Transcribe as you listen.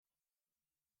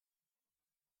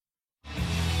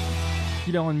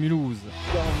Killer on Mulhouse.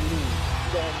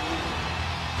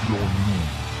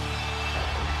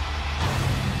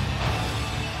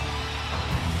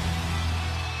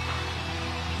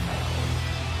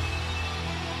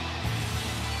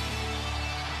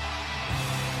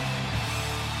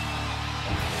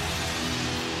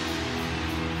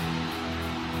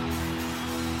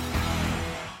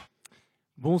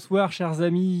 Bonsoir chers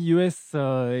amis IES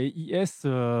et IS,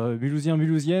 mulhousiens,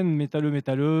 mulhousiennes, métalleux,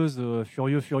 métalleuses,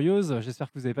 furieux, furieuses.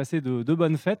 J'espère que vous avez passé de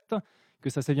bonnes fêtes, que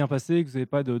ça s'est bien passé, que vous n'avez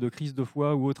pas de crise de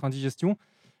foie ou autre indigestion.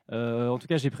 En tout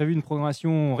cas, j'ai prévu une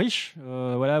programmation riche,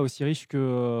 aussi riche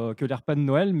que les repas de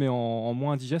Noël, mais en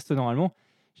moins digeste normalement.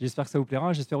 J'espère que ça vous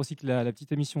plaira. J'espère aussi que la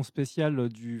petite émission spéciale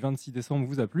du 26 décembre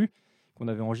vous a plu, qu'on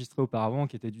avait enregistrée auparavant,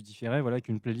 qui était du différé, avec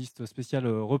une playlist spéciale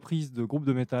reprise de groupes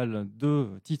de métal, de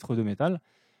titres de métal.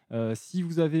 Si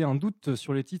vous avez un doute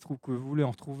sur les titres ou que vous voulez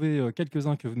en retrouver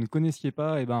quelques-uns que vous ne connaissiez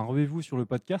pas, rendez-vous sur le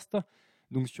podcast,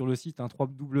 donc sur le site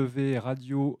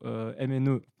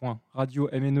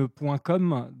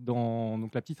www.radiomne.com, dans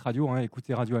donc la petite radio,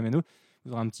 écoutez Radio MNE.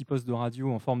 Vous aurez un petit poste de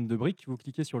radio en forme de brique. Vous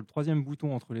cliquez sur le troisième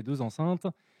bouton entre les deux enceintes,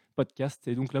 podcast,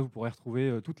 et donc là vous pourrez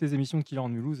retrouver toutes les émissions de Killer on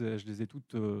Mulhouse. Je les ai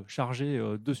toutes chargées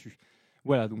dessus.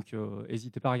 Voilà, donc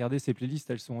n'hésitez pas à regarder ces playlists,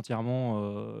 elles sont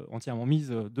entièrement mises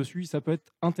dessus, ça peut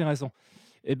être intéressant.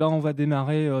 On va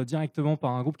démarrer directement par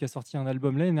un groupe qui a sorti un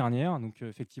album l'année dernière. Donc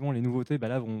effectivement, les nouveautés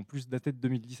là, vont plus dater de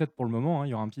 2017 pour le moment,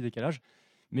 il y aura un petit décalage.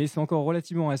 Mais c'est encore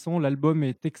relativement récent, l'album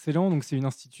est excellent, donc c'est une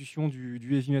institution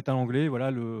du heavy metal anglais,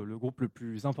 voilà, le groupe le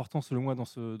plus important selon moi dans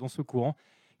ce courant,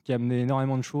 qui a amené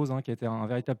énormément de choses, qui a été un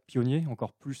véritable pionnier,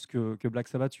 encore plus que Black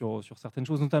Sabbath sur certaines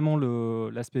choses, notamment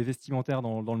l'aspect vestimentaire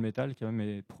dans le métal, qui a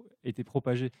même été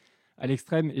propagé à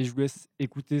l'extrême. Et je vous laisse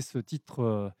écouter ce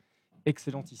titre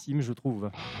excellentissime, je trouve.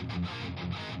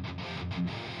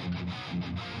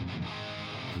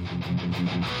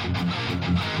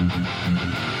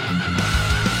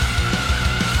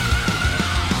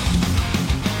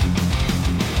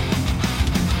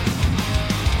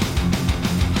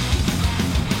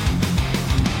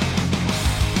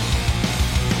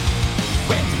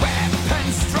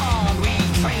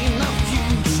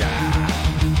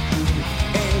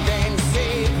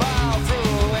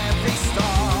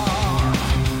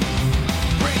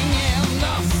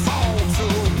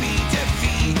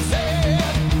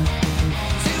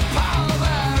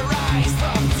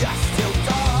 Just till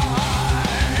dawn.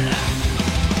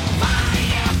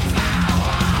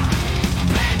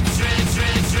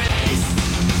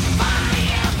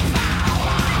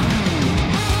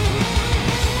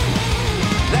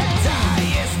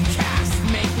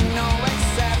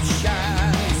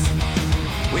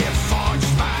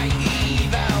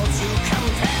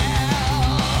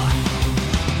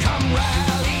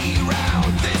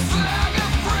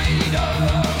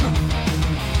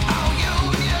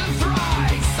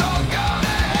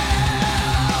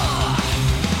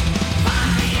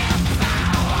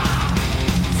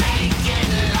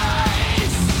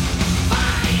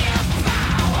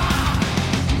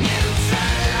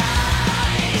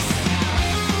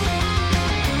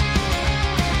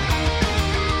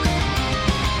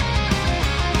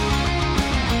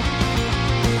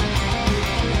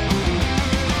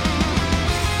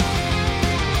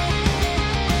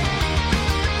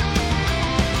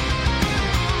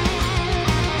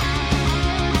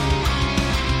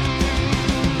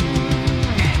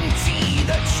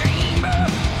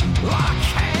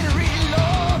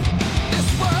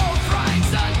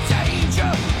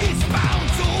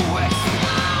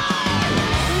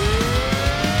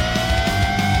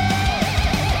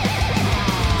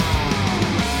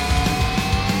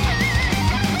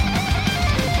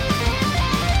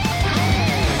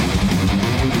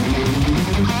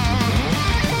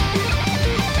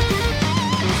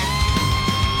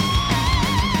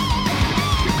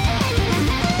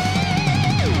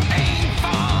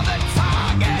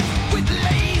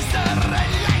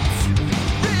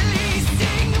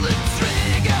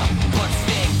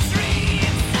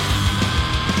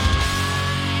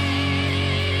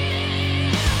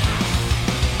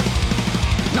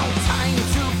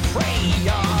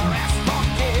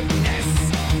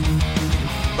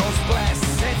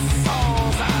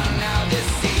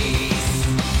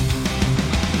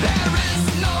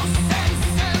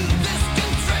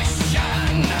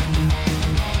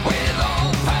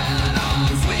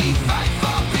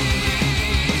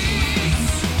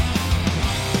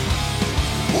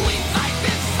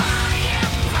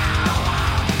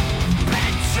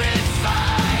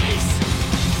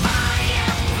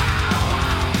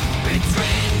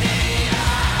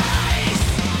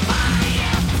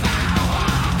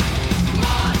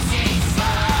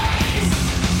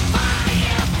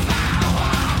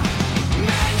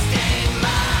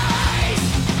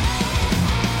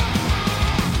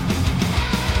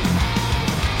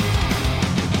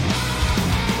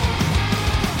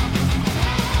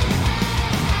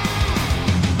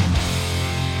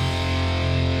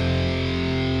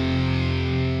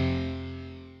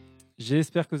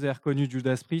 J'espère que vous avez reconnu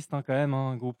Judas Priest, quand même,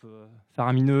 un groupe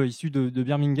faramineux issu de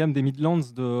Birmingham, des Midlands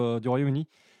du Royaume-Uni.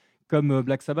 Comme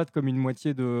Black Sabbath, comme une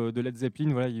moitié de Led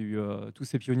Zeppelin, voilà, il y a eu tous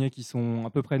ces pionniers qui sont à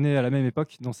peu près nés à la même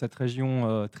époque dans cette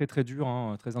région très très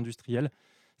dure, très industrielle.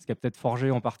 Ce qui a peut-être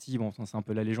forgé en partie, bon, c'est un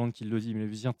peu la légende qui le dit, mais les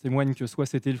musiciens témoignent que soit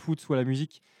c'était le foot, soit la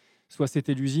musique, soit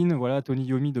c'était l'usine. Voilà, Tony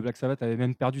Iommi de Black Sabbath avait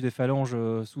même perdu des phalanges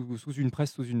sous une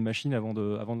presse, sous une machine avant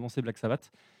de lancer Black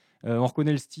Sabbath. On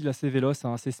reconnaît le style assez véloce,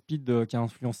 assez speed, qui a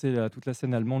influencé toute la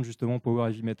scène allemande, justement, power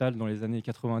heavy metal dans les années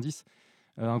 90.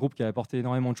 Un groupe qui a apporté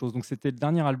énormément de choses. Donc c'était le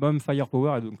dernier album,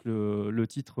 Firepower, et donc le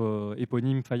titre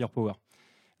éponyme Firepower,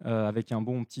 avec un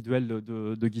bon petit duel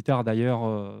de guitare d'ailleurs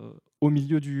au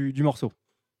milieu du morceau.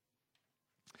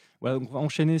 Voilà, donc on va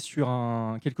enchaîner sur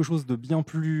quelque chose de bien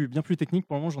plus technique.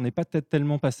 Pour le moment, j'en ai pas peut-être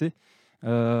tellement passé.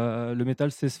 Le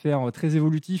métal sait se faire très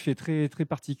évolutif et très, très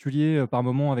particulier par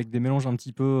moments, avec des mélanges un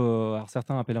petit peu, alors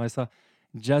certains appelleraient ça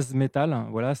jazz metal.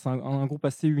 Voilà, c'est un groupe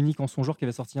assez unique en son genre, qui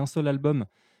avait sorti un seul album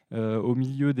au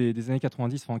milieu des années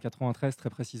 90, enfin en 93 très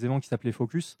précisément, qui s'appelait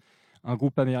Focus. Un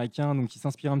groupe américain donc, qui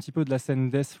s'inspire un petit peu de la scène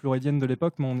death floridienne de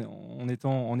l'époque, mais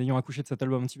en ayant accouché de cet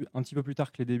album un petit peu plus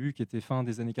tard que les débuts, qui étaient fin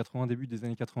des années 80, début des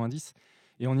années 90,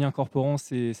 et en y incorporant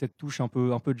cette touche un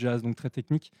peu jazz, donc très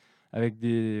technique, avec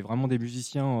vraiment des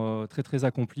musiciens très très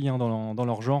accomplis dans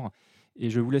leur genre. Et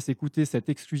je vous laisse écouter cette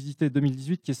exclusivité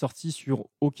 2018 qui est sortie sur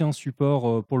aucun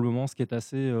support pour le moment, ce qui est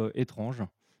assez étrange.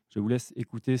 Je vous laisse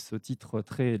écouter ce titre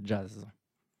très jazz.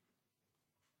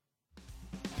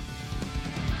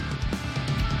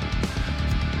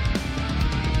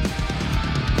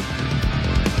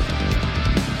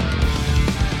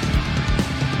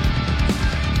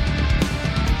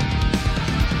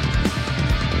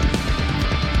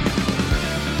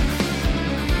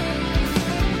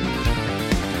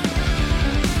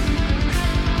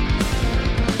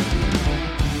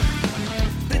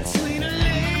 Between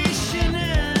elation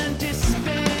and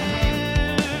despair,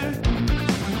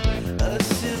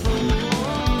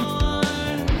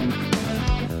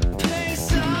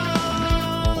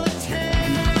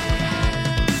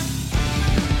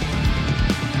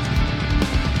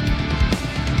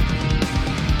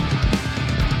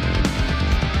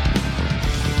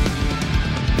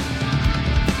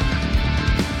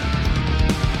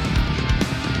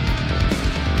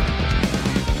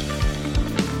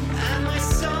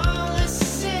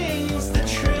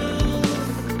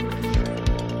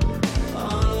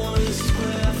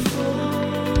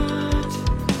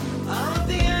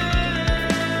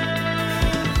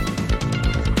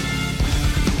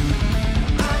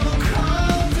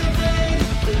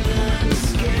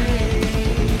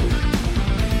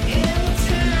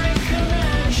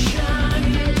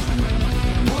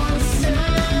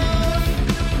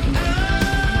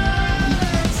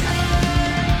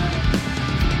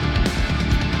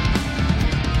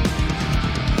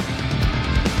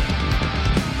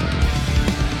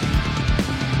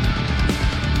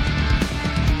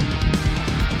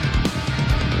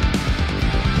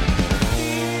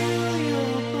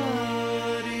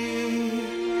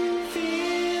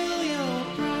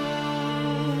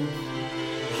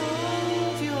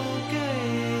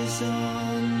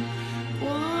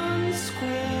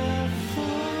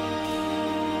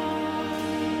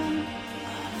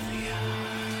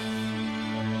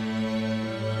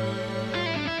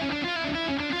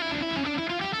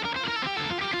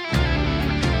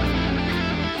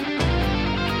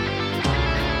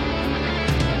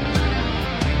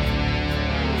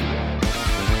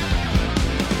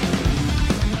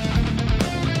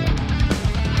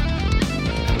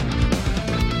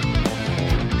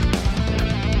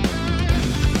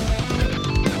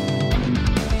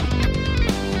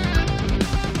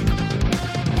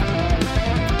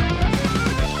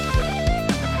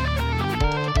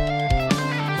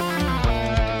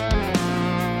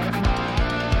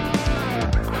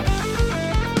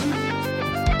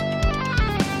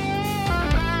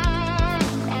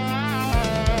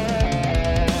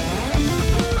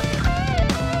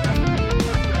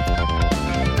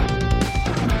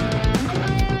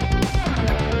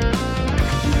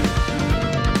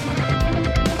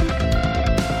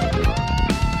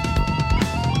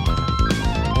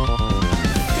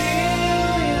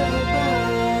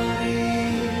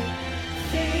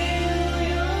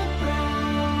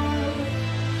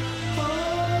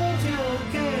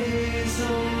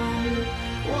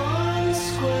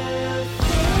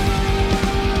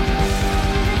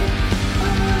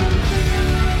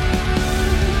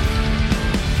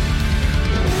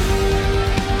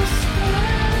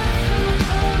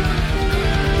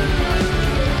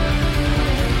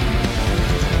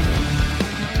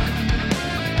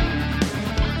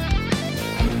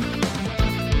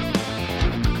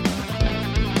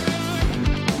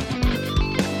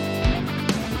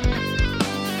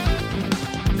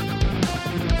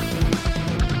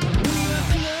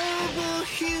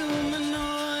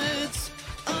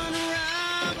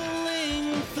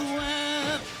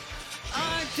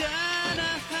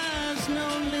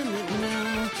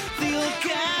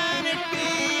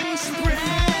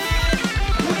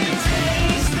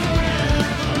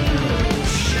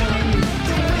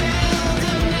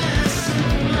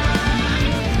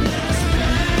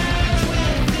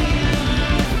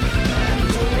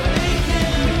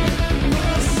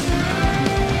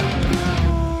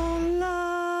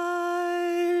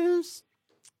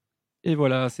 Et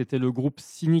voilà, c'était le groupe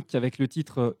CYNIC avec le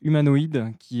titre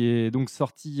Humanoïde, qui est donc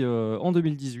sorti en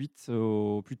 2018,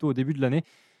 plutôt au début de l'année.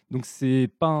 Donc c'est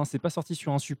pas sorti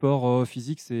sur un support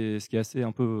physique, c'est ce qui est ce qui est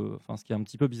un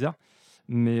petit peu bizarre.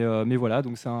 Mais voilà,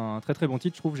 donc c'est un très très bon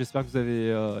titre, je trouve. J'espère que vous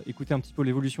avez écouté un petit peu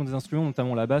l'évolution des instruments,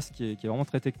 notamment la basse qui est vraiment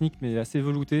très technique, mais assez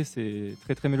veloutée. C'est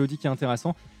très très mélodique et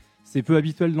intéressant. C'est peu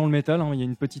habituel dans le métal, hein, il y a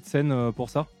une petite scène pour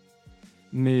ça.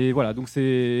 Mais voilà, donc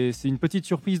c'est une petite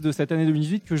surprise de cette année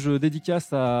 2018 que je dédicace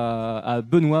à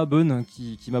Benoît,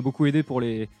 qui m'a beaucoup aidé pour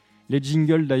les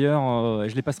jingles d'ailleurs.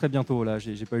 Je les passerai bientôt, là,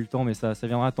 j'ai pas eu le temps, mais ça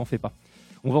viendra, t'en fais pas.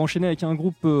 On va enchaîner avec un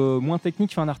groupe moins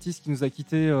technique, un artiste qui nous a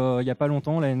quittés il n'y a pas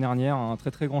longtemps, l'année dernière, un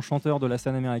très très grand chanteur de la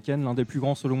scène américaine, l'un des plus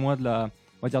grands selon moi de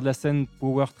la scène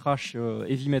power trash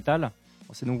heavy metal.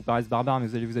 Ces noms vous paraissent barbares, mais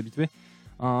vous allez vous habituer.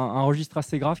 Un registre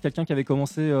assez grave, quelqu'un qui avait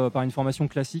commencé par une formation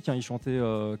classique, hein, il chantait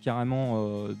carrément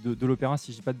de l'opéra,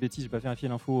 si je dis pas de bêtises, j'ai pas vérifié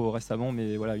l'info récemment,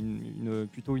 mais voilà,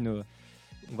 plutôt une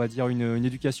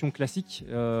éducation classique.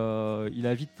 Il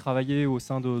a vite travaillé au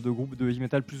sein de groupes de heavy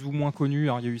metal plus ou moins connus.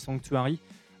 Alors, il y a eu Sanctuary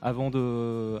avant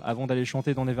d'aller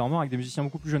chanter dans Nevermore avec des musiciens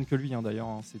beaucoup plus jeunes que lui, hein, d'ailleurs.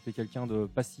 Hein. C'était quelqu'un de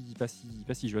pas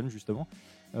si jeune, justement.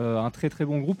 Un très très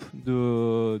bon groupe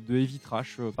de heavy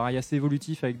trash, pareil assez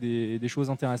évolutif avec des choses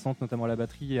intéressantes, notamment à la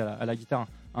batterie et à la guitare.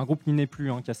 Un groupe qui n'est plus,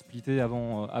 hein, qui a splitté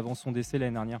avant son décès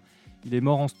l'année dernière. Il est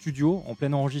mort en studio, en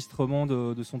plein enregistrement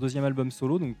de son deuxième album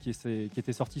solo, donc qui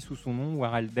était sorti sous son nom,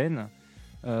 Where I'll Den.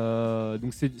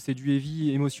 Donc c'est du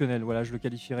heavy émotionnel, voilà, je le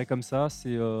qualifierais comme ça.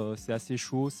 C'est assez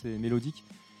chaud, c'est mélodique.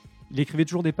 Il écrivait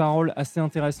toujours des paroles assez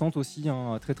intéressantes aussi,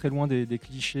 hein, très très loin des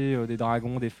clichés, des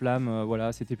dragons, des flammes.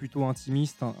 Voilà, c'était plutôt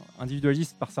intimiste,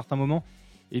 individualiste par certains moments.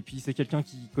 Et puis c'est quelqu'un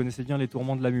qui connaissait bien les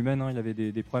tourments de l'âme humaine. Hein. Il avait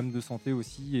des problèmes de santé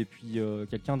aussi. Et puis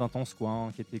quelqu'un d'intense, quoi,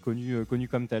 hein, qui était connu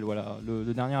comme tel. Voilà.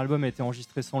 Le dernier album a été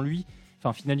enregistré sans lui,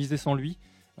 enfin finalisé sans lui,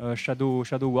 Shadow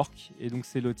Work. Et donc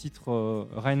c'est le titre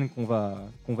Reine qu'on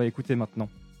va écouter maintenant.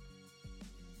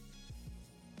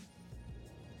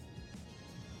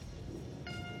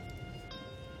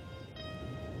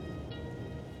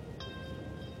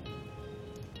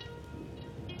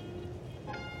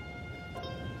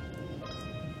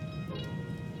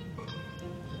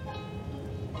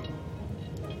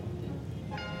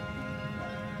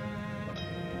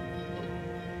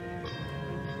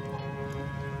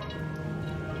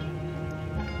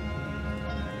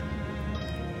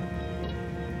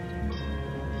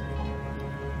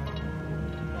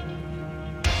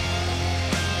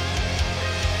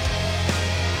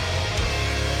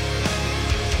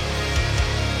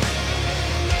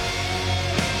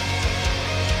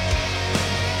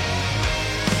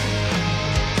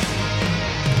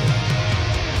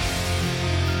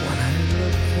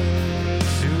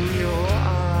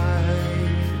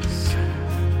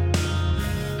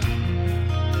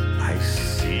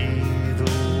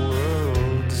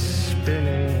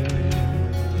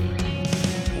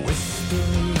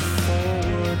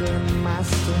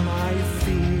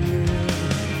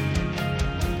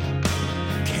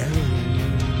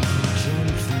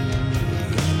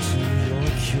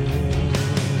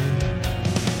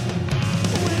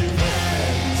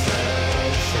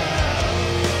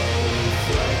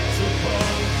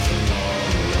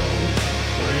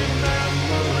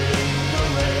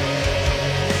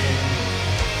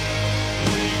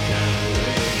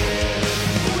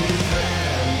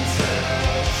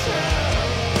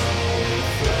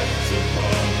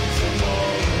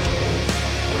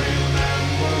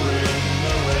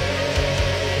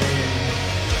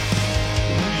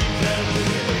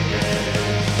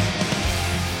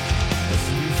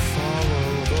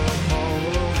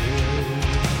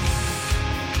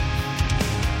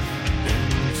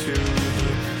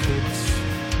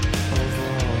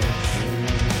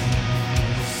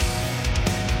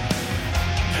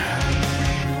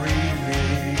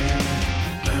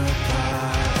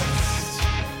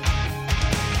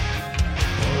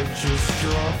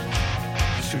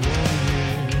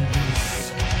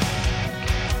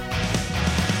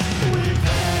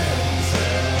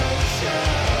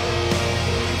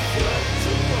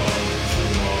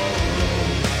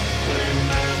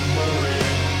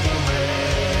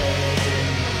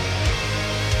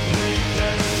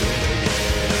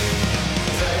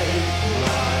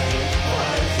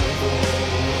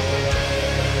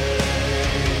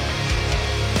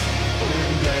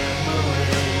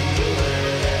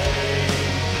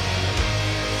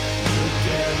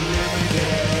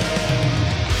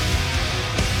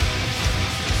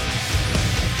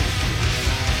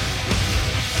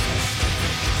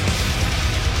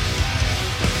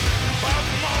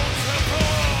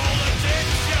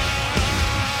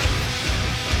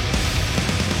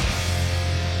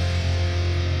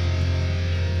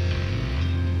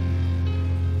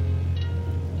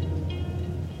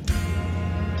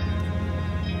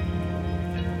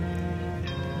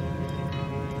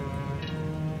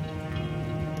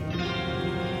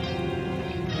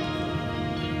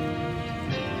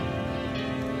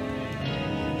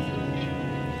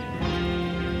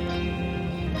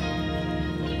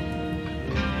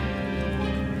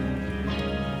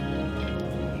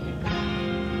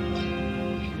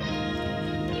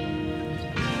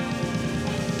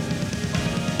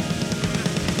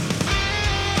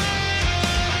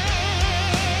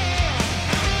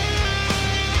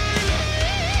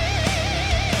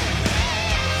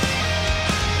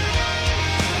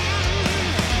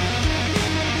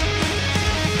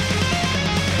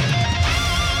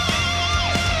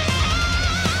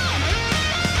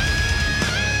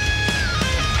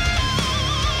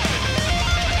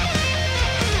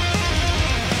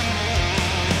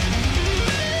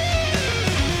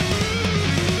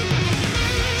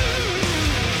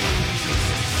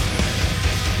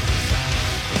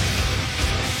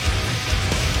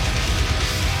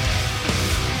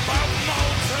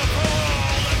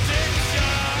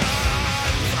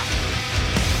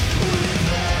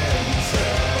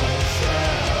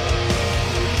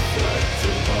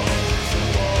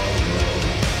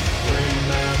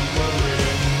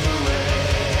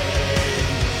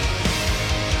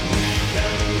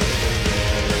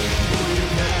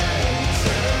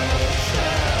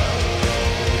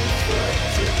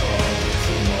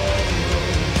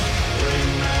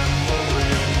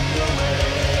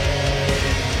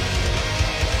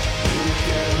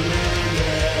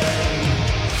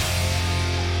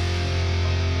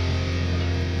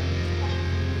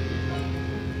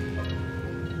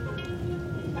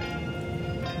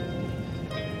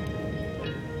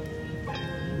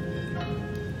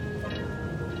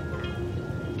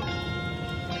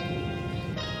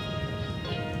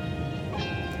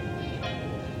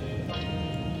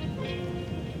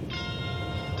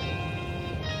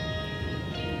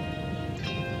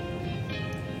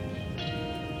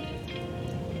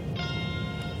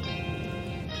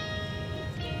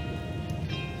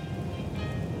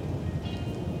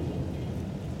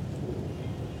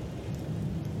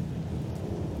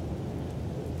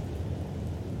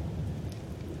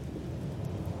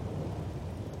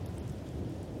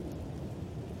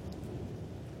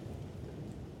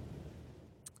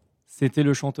 C'était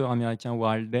le chanteur américain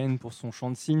Warren Dane pour son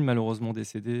chant de cygne, malheureusement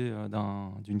décédé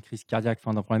d'une crise cardiaque,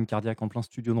 d'un problème cardiaque en plein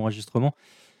studio d'enregistrement.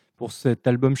 Pour cet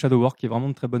album Shadowwork, qui est vraiment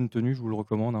de très bonne tenue, je vous le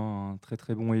recommande, un très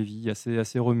très bon heavy,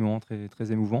 assez remuant, très,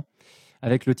 très émouvant,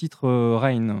 avec le titre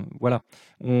Rain. Voilà.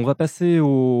 On va passer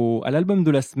à l'album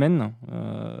de la semaine,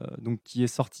 donc, qui est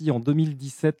sorti en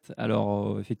 2017.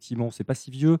 Alors effectivement, c'est pas si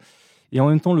vieux. Et en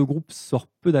même temps, le groupe sort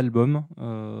peu d'albums.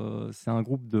 C'est un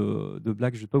groupe de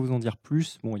black, je ne vais pas vous en dire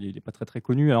plus. Bon, il n'est pas très très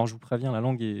connu. Alors je vous préviens, la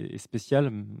langue est spéciale,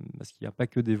 parce qu'il n'y a pas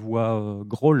que des voix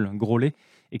grôlées,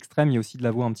 extrêmes, il y a aussi de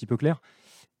la voix un petit peu claire.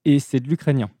 Et c'est de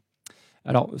l'ukrainien.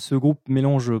 Alors ce groupe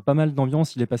mélange pas mal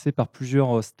d'ambiance. Il est passé par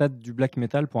plusieurs stades du black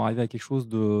metal pour arriver à quelque chose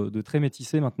de très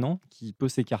métissé maintenant, qui peut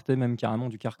s'écarter même carrément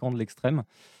du carcan de l'extrême.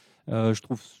 Je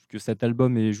trouve que cet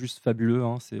album est juste fabuleux,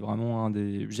 hein. C'est vraiment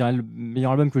je dirais, le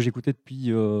meilleur album que j'ai écouté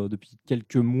depuis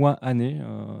quelques mois, années.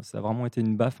 Ça a vraiment été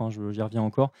une baffe, hein, j'y reviens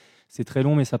encore. C'est très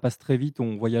long, mais ça passe très vite.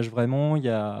 On voyage vraiment. Il y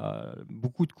a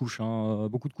beaucoup de couches,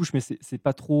 mais c'est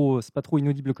pas trop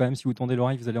inaudible quand même. Si vous tendez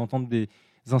l'oreille, vous allez entendre des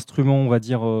instruments, on va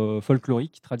dire,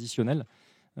 folkloriques, traditionnels.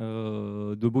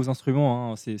 De beaux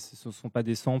instruments, hein. Ce ne sont pas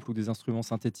des samples ou des instruments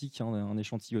synthétiques, hein, un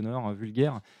échantillonneur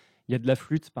vulgaire. Il y a de la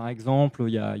flûte, par exemple,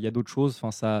 il y a d'autres choses.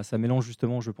 Enfin, ça mélange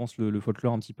justement, je pense, le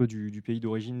folklore un petit peu du pays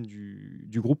d'origine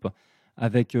du groupe,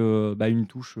 avec une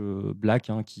touche black,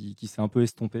 hein, qui s'est un peu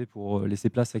estompée pour laisser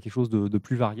place à quelque chose de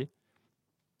plus varié.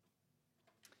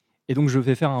 Et donc, je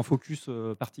vais faire un focus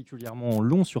particulièrement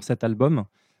long sur cet album,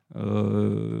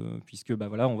 puisque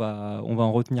on va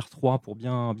en retenir 3 pour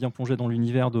bien plonger dans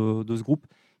l'univers de ce groupe,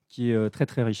 qui est très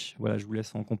très riche. Voilà, je vous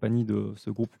laisse en compagnie de ce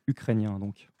groupe ukrainien,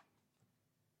 donc.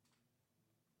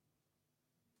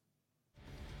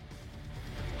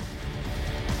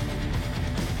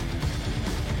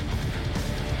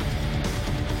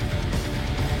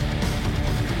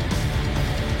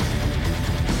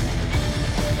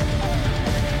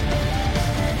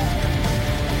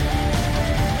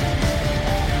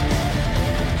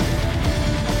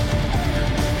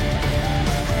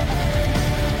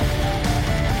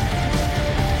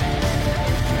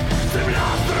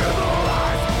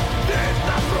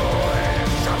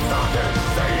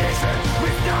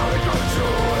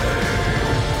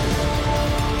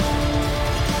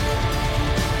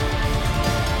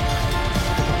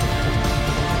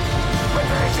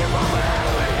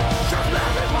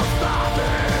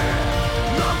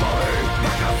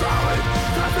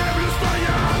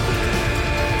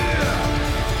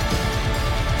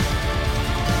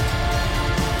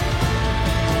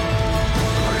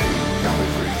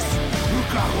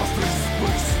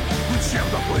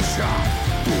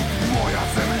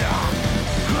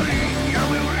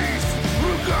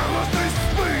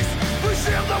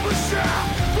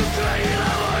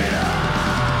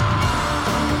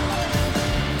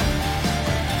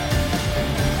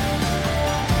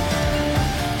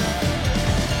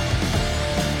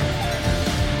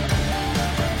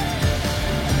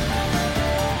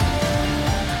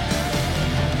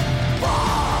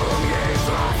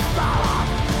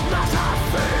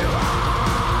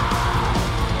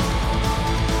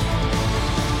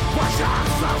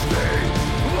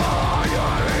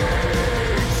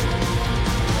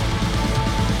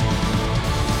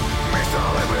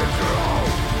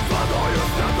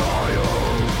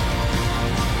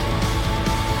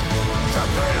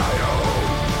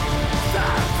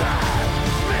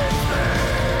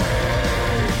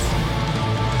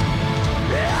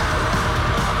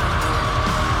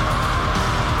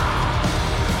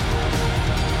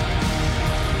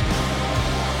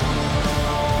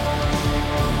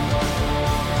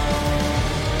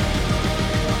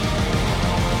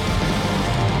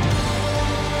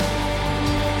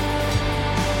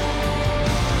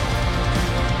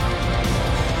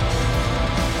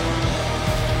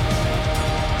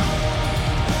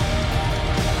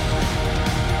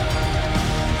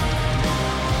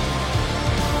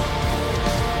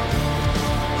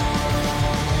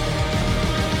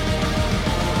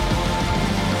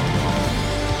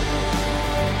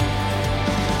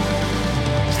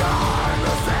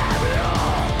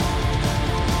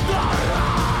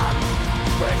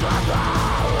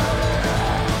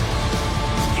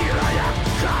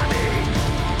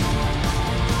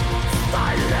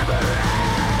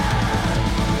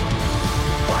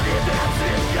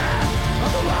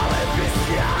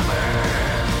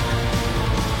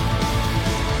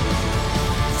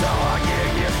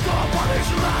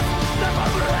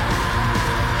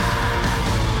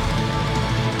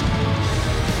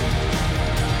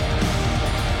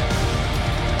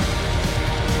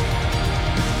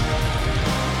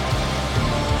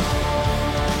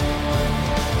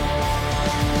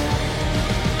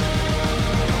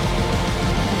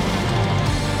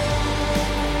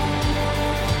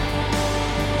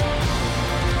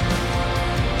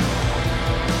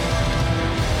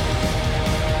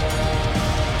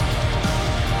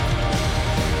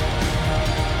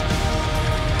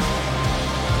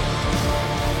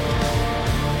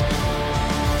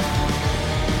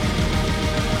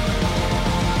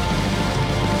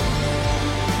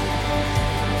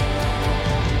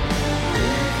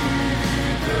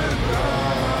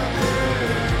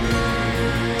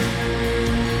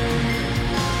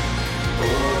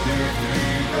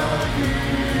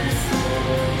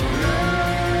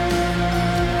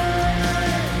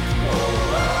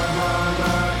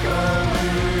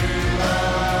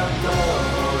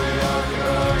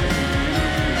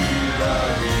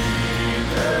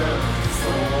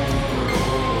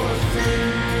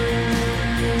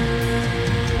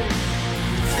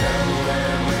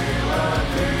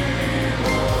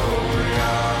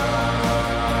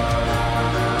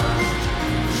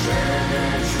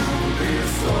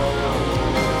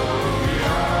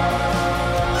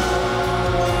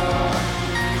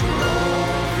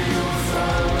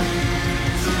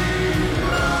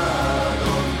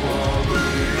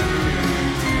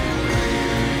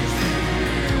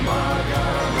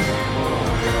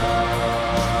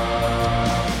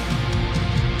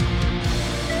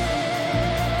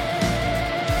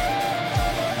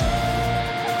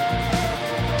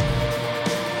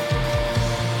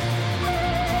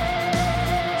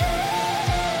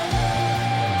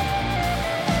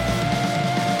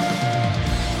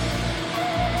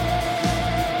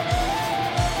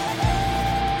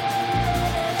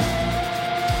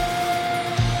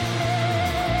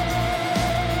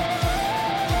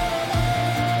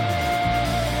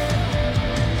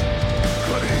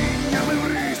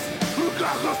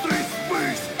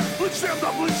 плечем до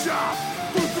плеча,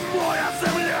 тут моя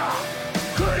земля.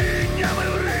 Країні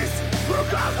мирись, в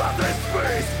руках води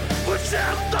спись,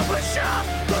 плечем до плеча,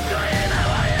 тут країна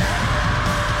моя.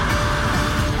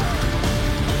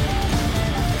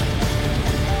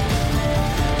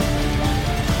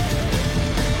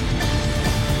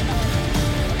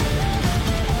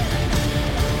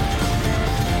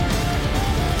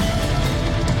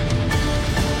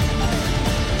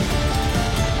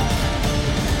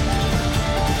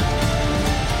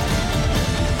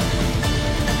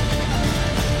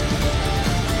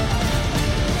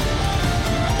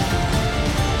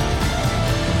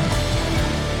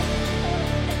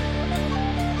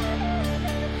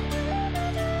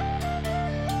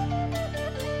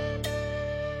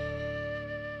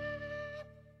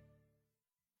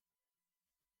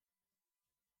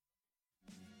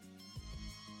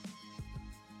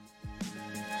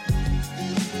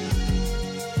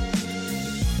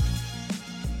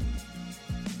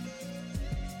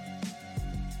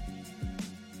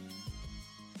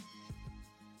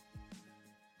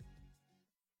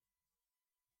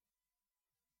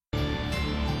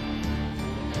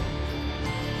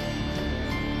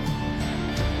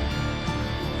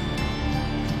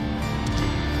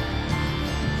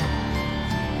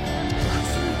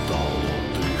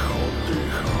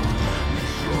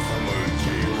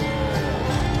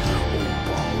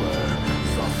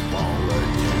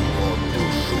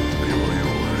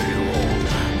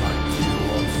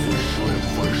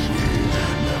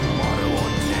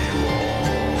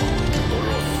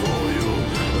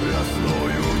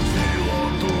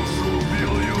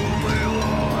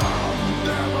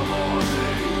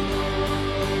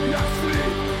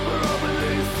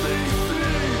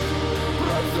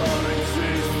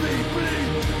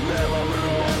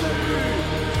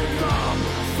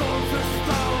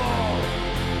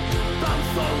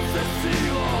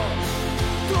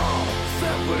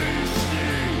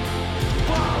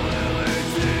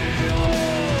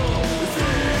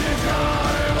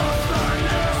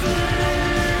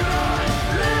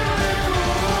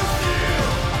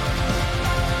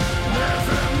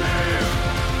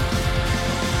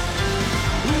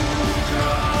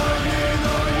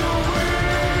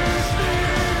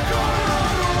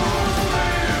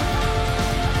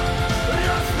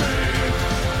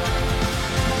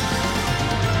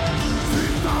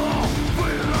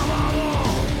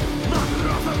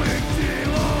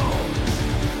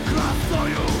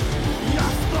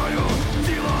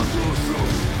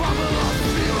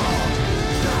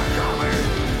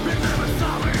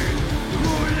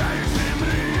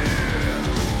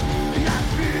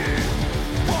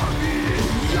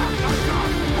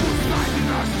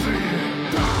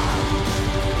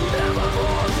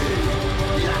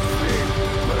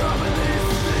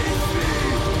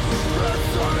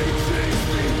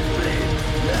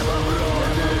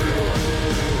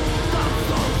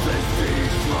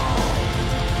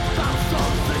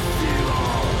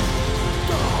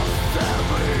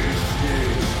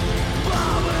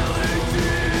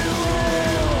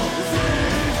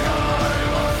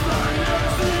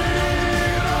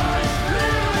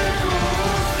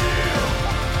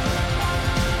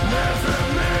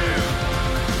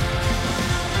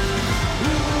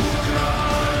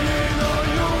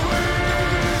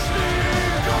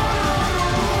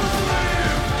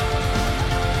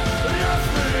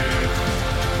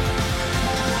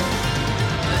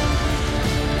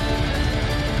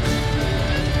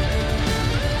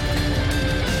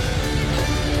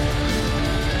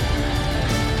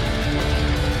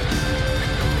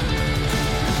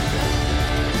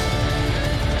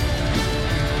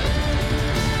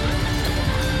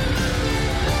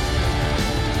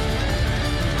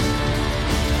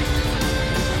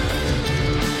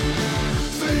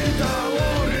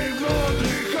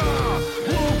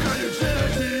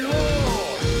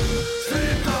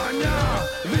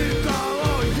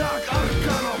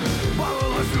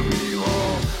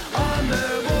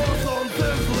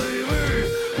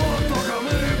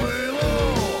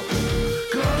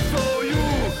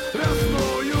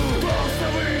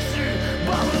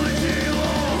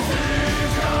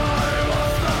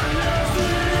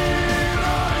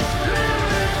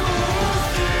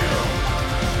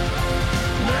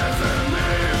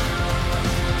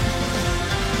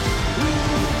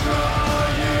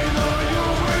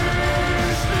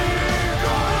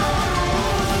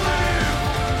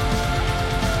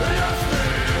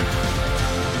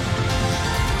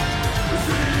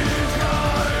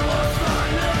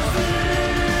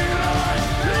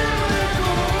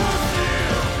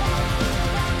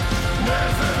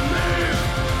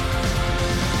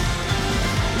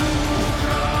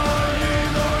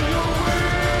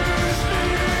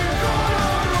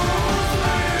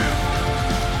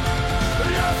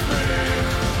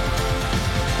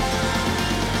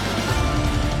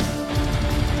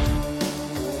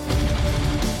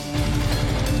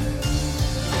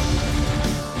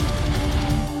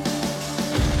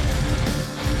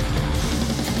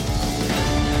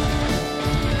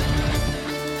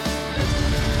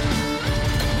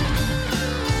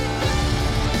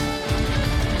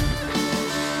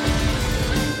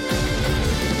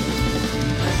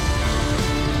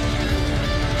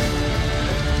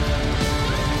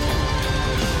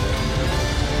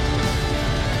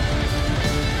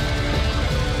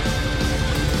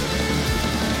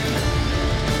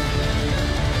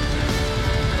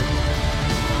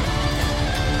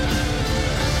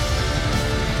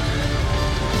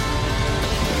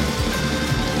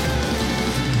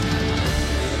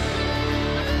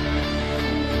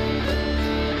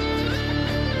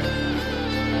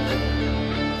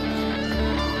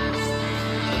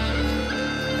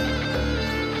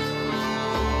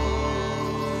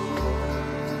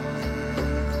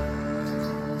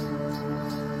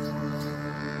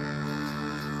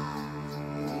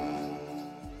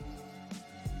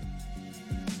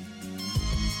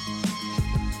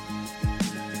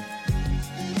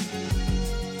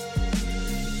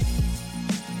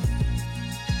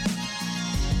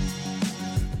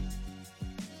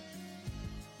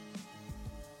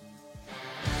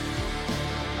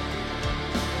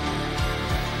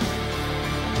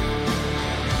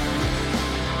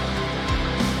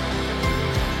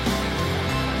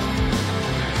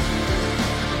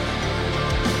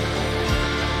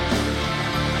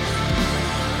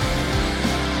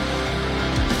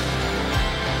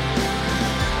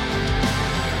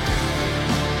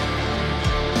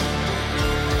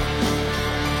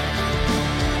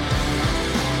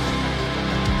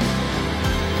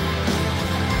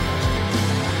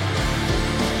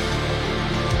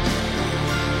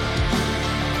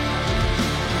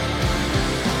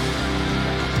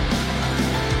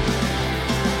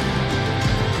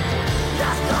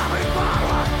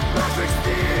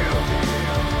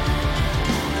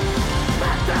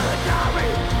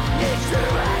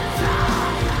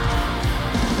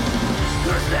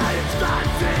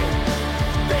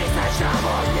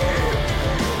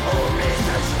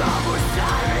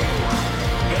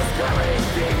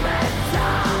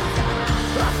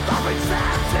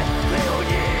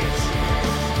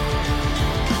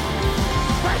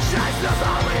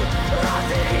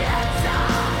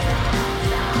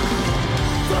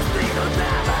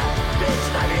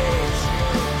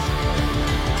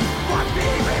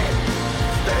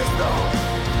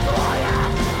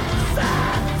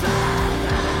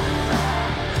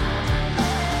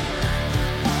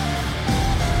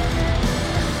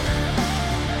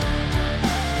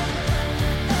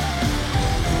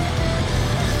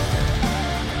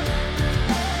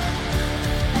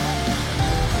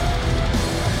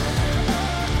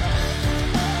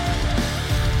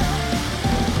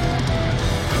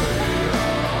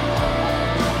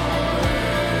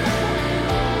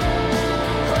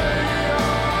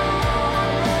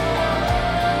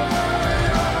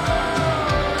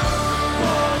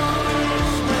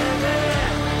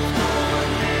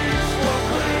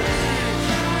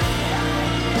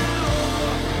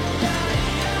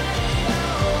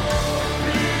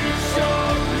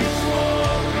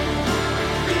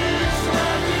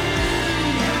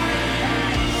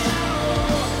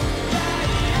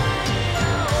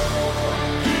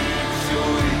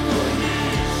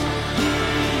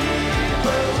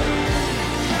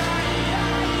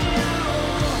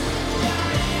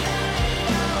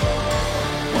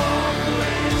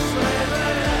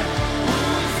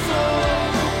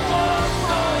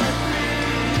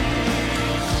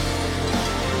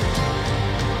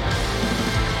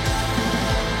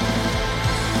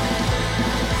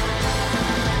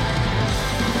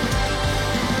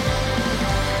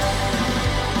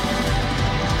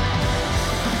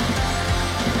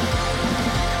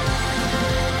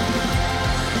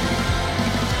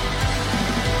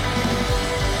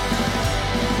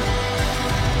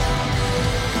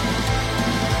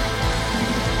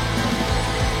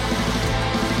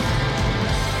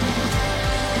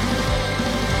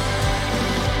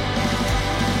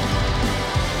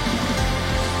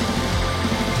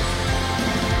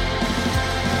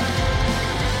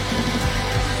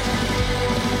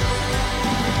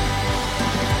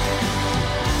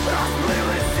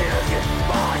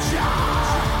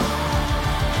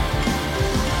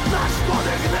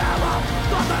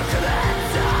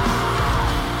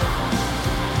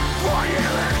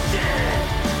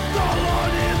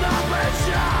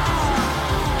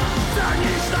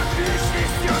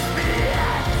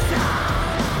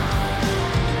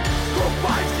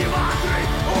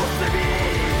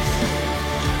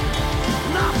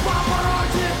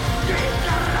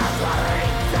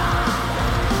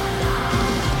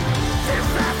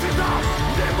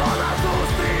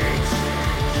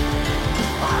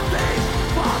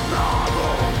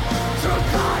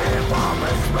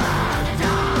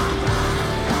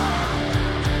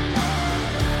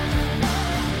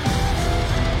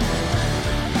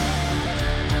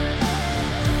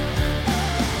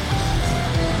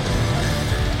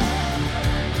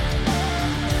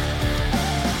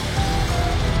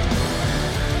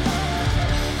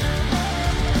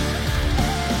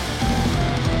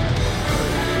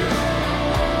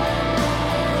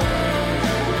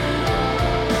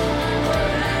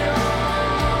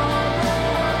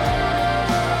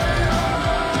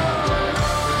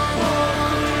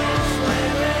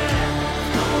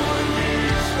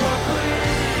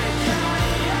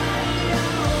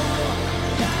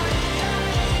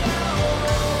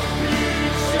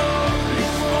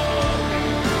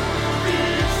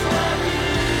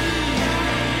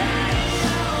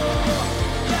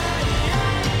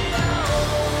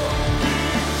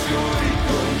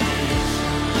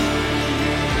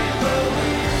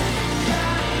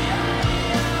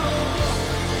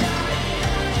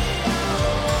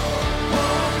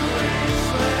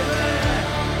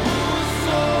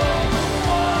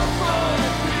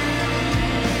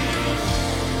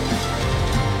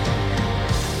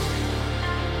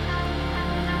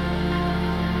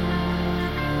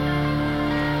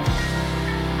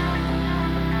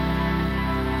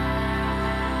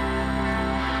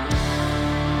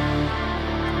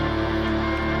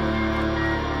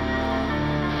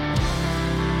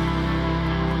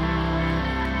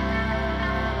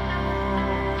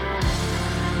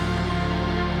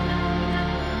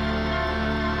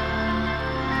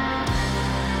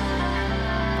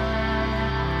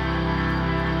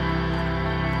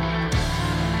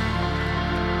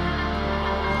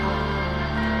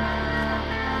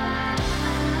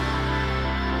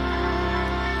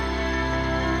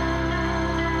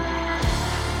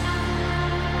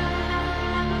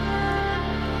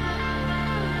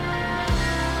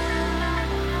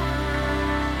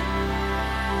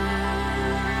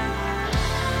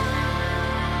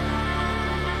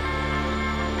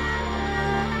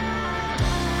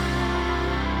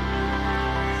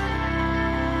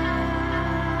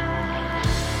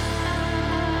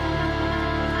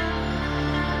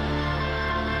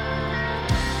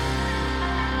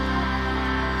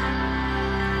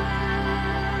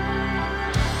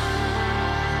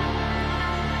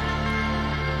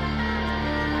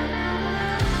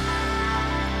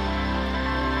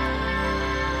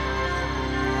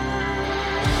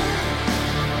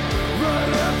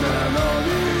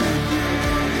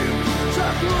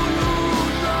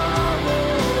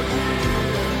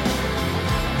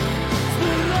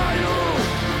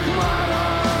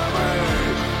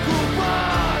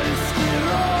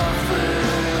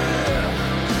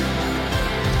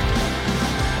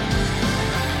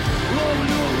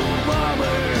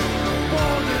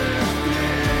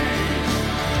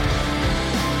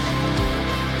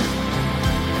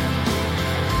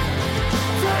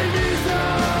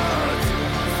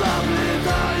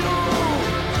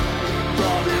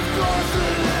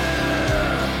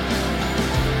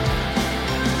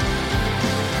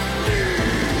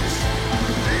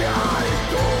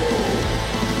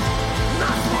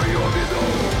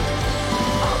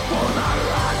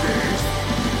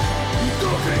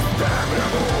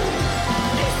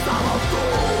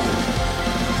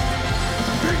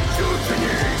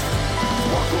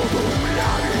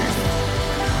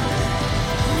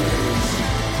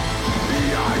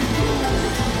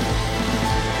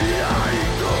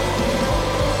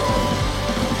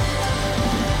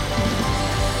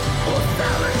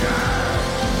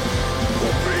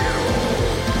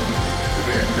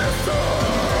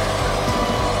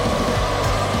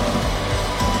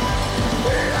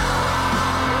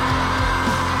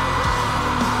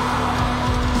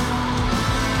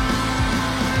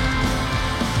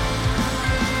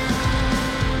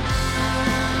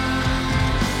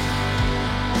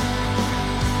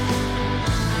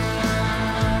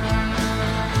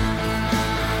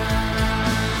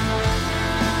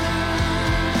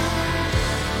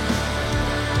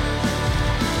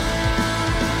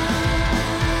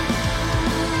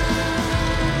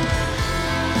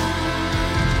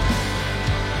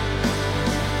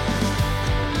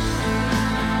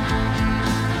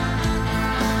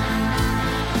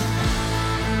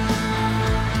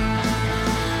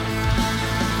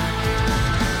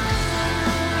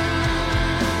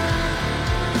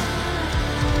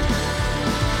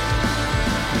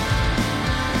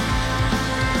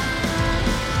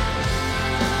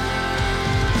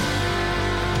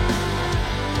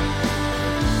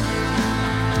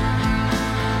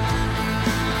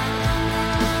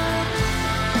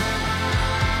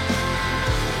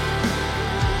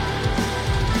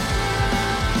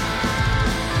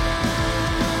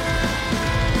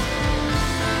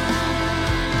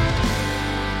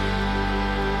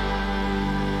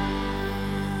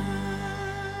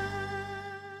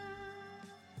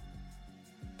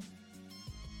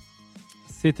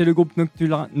 C'était le groupe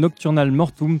Nocturnal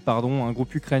Mortum, un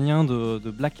groupe ukrainien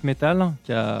de black metal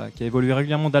qui a évolué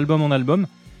régulièrement d'album en album.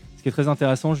 Ce qui est très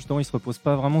intéressant, justement, ils ne se reposent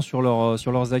pas vraiment sur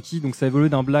leurs acquis. Donc ça a évolué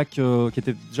d'un black qui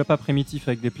était déjà pas primitif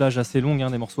avec des plages assez longues,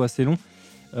 des morceaux assez longs,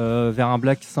 vers un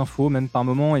black sympho même par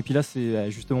moment. Et puis là,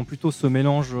 c'est justement plutôt ce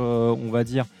mélange, on va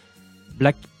dire,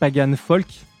 black pagan folk,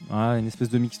 voilà, une espèce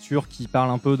de mixture qui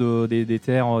parle un peu des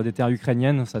terres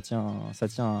ukrainiennes. Ça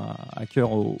tient à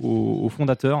cœur au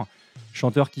fondateur,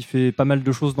 chanteur qui fait pas mal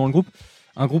de choses dans le groupe.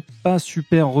 Un groupe pas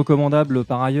super recommandable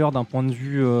par ailleurs d'un point de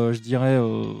vue, je dirais,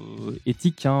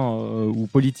 éthique ou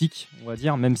politique, on va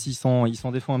dire, même s'il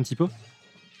s'en défend un petit peu.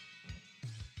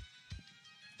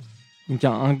 Donc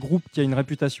un groupe qui a une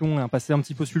réputation et un passé un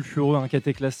petit peu sulfureux, qui a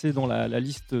été classé dans la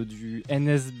liste du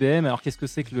NSBM. Alors qu'est-ce que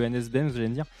c'est que le NSBM, vous allez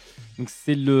me dire? Donc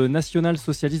c'est le National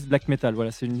Socialist Black Metal.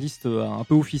 Voilà, c'est une liste un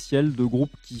peu officielle de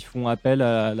groupes qui font appel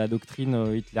à la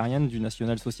doctrine hitlérienne du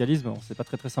national-socialisme. Alors, c'est pas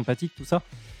très très sympathique tout ça.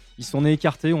 Ils sont nés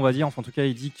écartés, on va dire. Enfin, en tout cas,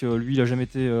 il dit que lui, il n'a jamais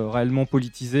été réellement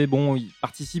politisé. Bon, il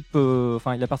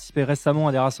a participé récemment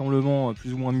à des rassemblements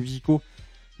plus ou moins musicaux,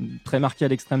 très marqués à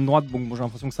l'extrême droite. Bon, j'ai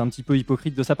l'impression que c'est un petit peu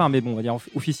hypocrite de sa part, mais bon, on va dire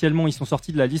officiellement, ils sont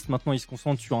sortis de la liste. Maintenant, ils se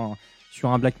concentrent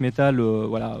sur un black metal,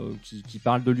 qui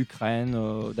parle de l'Ukraine.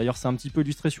 D'ailleurs, c'est un petit peu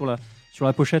illustré sur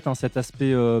la pochette, cet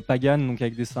aspect pagan, donc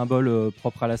avec des symboles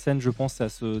propres à la scène, je pense, à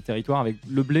ce territoire, avec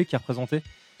le blé qui est représenté.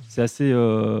 C'est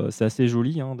assez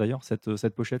joli, d'ailleurs,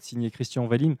 cette pochette signée Christian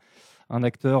Wallin, un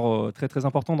acteur très très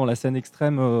important dans la scène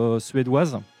extrême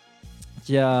suédoise,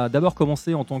 qui a d'abord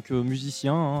commencé en tant que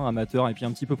musicien, amateur et puis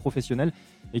un petit peu professionnel,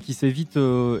 et qui s'est vite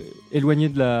éloigné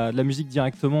de la musique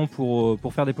directement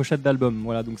pour faire des pochettes d'albums.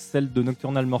 Voilà, donc celle de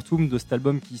Nocturnal Mortum, de cet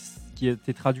album qui a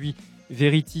été traduit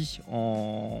Verity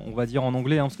on va dire en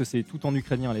anglais, parce que c'est tout en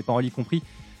ukrainien, les paroles y compris.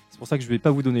 C'est pour ça que je ne vais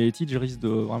pas vous donner les titres, je risque de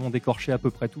vraiment d'écorcher à peu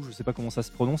près tout, je ne sais pas comment ça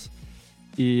se prononce.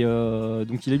 Et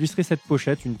donc il a illustré cette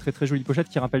pochette, une très très jolie pochette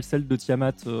qui rappelle celle de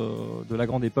Tiamat de la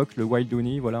grande époque, le Wild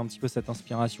Honey, voilà un petit peu cette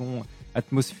inspiration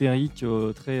atmosphérique,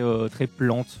 très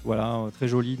plante, voilà, très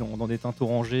jolie dans des teintes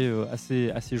orangées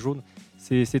assez jaunes,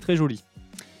 c'est très joli.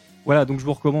 Voilà, donc je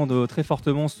vous recommande très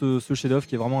fortement ce chef-d'œuvre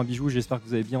qui est vraiment un bijou. J'espère que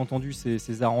vous avez bien entendu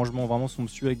ces arrangements vraiment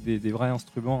somptueux avec des vrais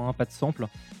instruments, pas de sample,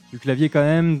 du clavier quand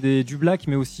même, du black,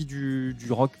 mais aussi du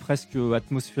rock presque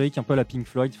atmosphérique, un peu à la Pink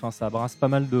Floyd. Enfin, ça brasse pas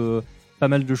mal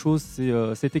de choses,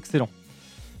 c'est excellent.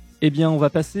 Eh bien, on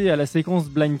va passer à la séquence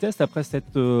blind test après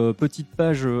cette petite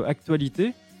page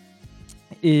actualité.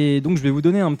 Et donc, je vais vous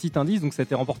donner un petit indice. Donc, ça a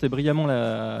été remporté brillamment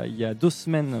il y a 2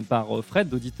 semaines par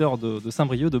Fred, auditeur de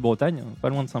Saint-Brieuc, de Bretagne, pas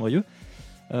loin de Saint-Brieuc,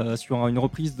 sur une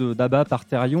reprise d'Abba par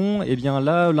Therion. Et bien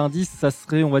là, l'indice, ça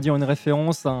serait, on va dire, une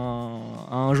référence à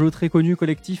un jeu très connu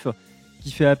collectif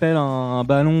qui fait appel à un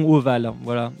ballon ovale.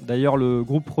 Voilà. D'ailleurs, le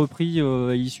groupe repris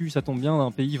est issu, ça tombe bien,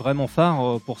 d'un pays vraiment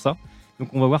phare pour ça. Donc,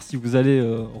 on va voir si vous allez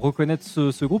reconnaître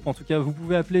ce groupe. En tout cas, vous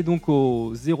pouvez appeler donc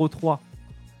au 03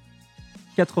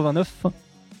 89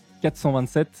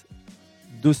 427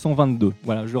 222.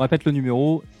 Voilà, je répète le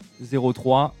numéro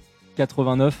 03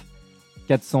 89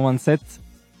 427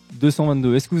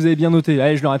 222. Est-ce que vous avez bien noté?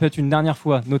 Allez, je le répète une dernière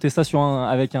fois. Notez ça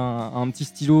avec un petit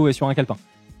stylo et sur un calepin.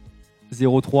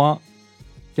 03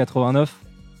 89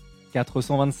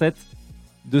 427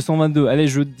 222. Allez,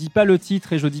 je dis pas le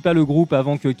titre et je dis pas le groupe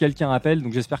avant que quelqu'un appelle.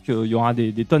 Donc j'espère qu'il y aura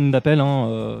des tonnes d'appels.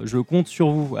 Je compte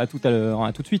sur vous. À tout à l'heure.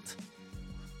 À tout de suite.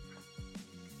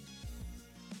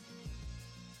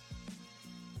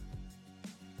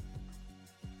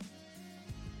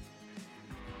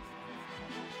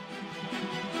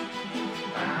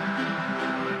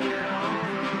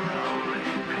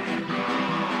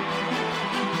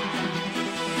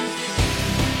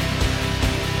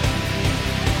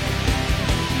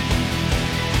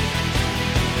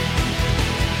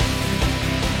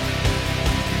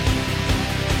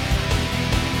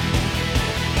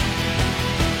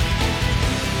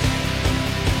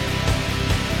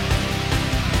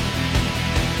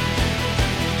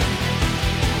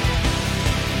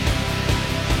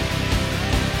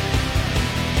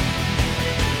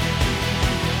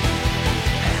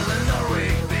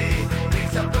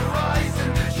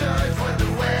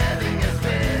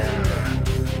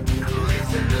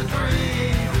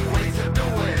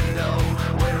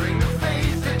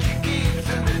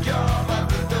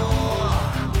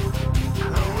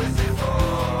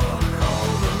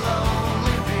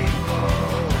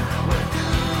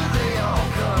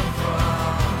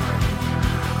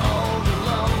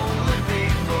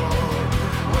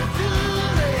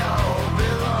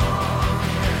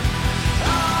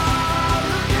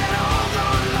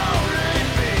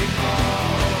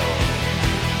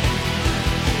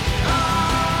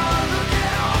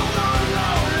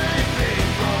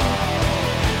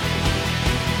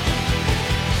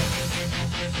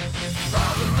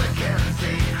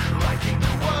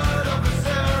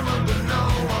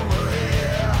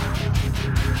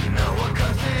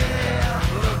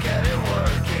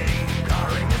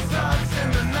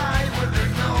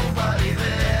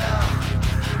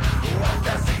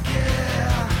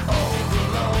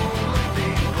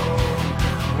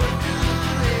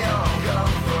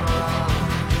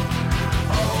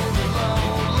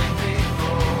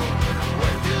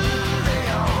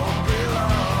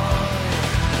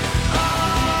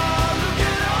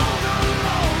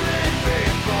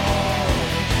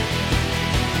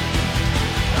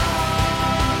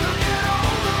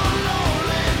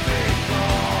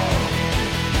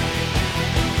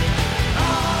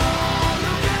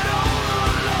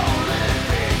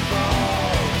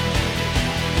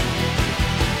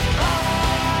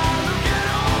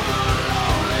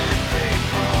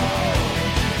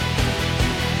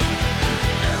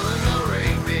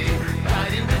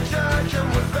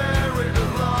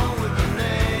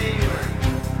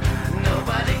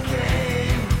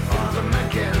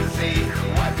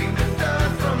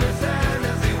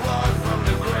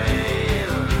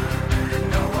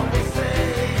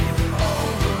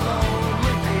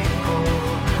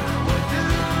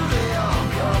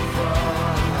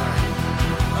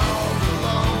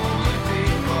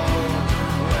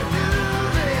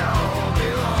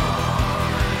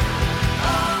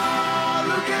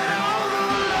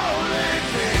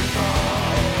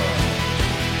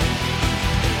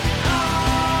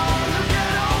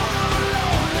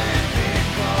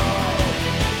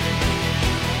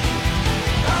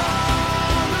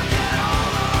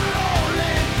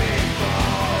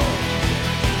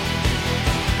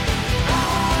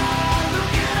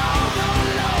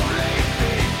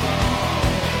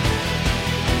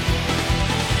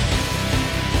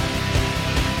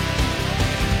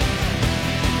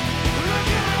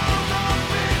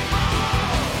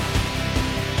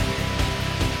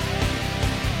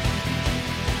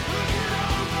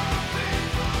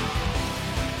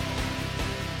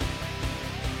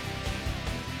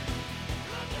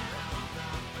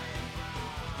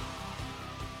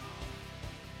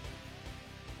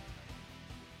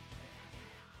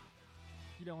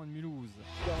 Grand Mulhouse.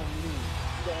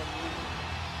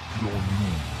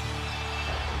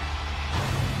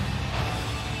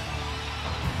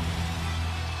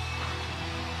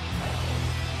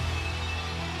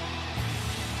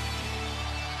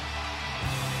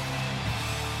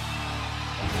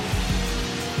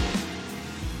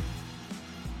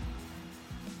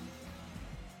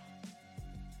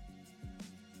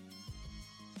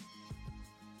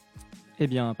 Eh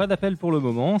bien, pas d'appel pour le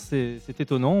moment, c'est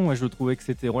étonnant. Moi, je trouvais que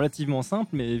c'était relativement simple,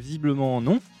 mais visiblement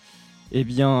non. Eh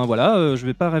bien, voilà, je ne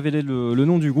vais pas révéler le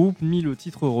nom du groupe, ni le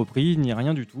titre repris, ni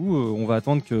rien du tout. On va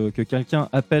attendre que quelqu'un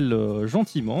appelle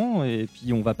gentiment, et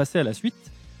puis on va passer à la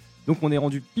suite. Donc, on est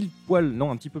rendu pile poil,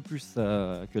 non, un petit peu plus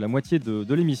que la moitié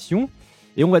de l'émission.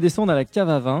 Et on va descendre à la cave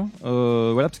à vin.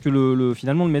 Voilà, parce que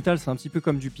finalement, le métal, c'est un petit peu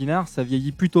comme du pinard, ça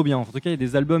vieillit plutôt bien. En tout cas, il y a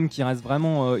des albums qui restent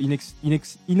vraiment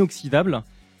inoxydables.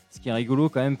 Ce qui est rigolo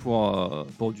quand même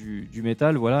pour du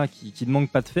métal, voilà, qui ne manque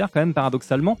pas de fer quand même,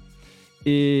 paradoxalement.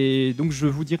 Et donc je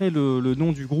vous dirai le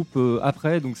nom du groupe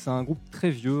après. Donc c'est un groupe très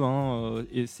vieux, hein,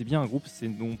 et c'est bien un groupe, c'est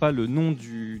non pas le nom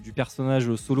du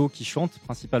personnage solo qui chante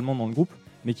principalement dans le groupe,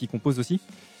 mais qui compose aussi.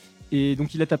 Et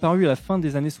donc il est apparu à la fin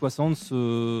des années 60,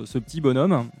 ce petit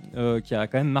bonhomme qui a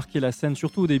quand même marqué la scène,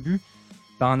 surtout au début,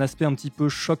 par un aspect un petit peu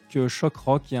choc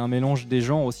rock et un mélange des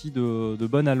genres aussi de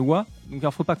bonne aloi. Donc il ne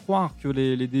faut pas croire que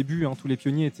les débuts, hein, tous les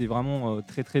pionniers étaient vraiment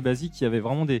très très basiques. Il y avait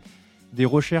vraiment des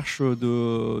recherches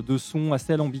de sons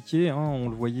assez alambiqués, hein. On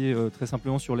le voyait très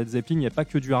simplement sur Led Zeppelin. Il n'y a pas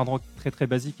que du hard rock très très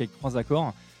basique avec 3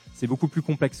 accords. C'est beaucoup plus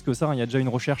complexe que ça. Il y a déjà une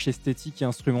recherche esthétique et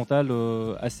instrumentale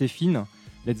assez fine.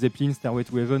 Led Zeppelin, Stairway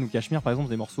to Heaven ou Kashmir, par exemple,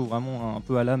 des morceaux vraiment un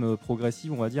peu à l'âme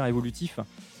progressive, on va dire, évolutif.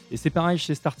 Et c'est pareil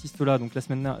chez cet artiste-là. Donc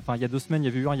il y a 2 semaines, il y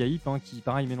avait Uriah Heep, hein, qui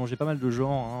pareil mélangeait pas mal de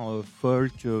genres, hein,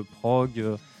 folk, prog,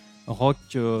 rock,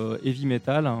 heavy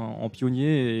metal, hein, en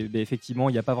pionnier. Et effectivement,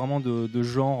 il n'y a pas vraiment de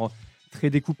genre très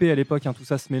découpé à l'époque, hein. Tout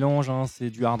ça se mélange, hein. C'est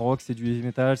du hard rock, c'est du heavy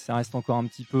metal, ça reste encore un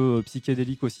petit peu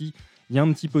psychédélique aussi. Il y a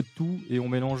un petit peu de tout et on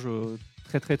mélange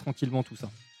très très tranquillement tout ça.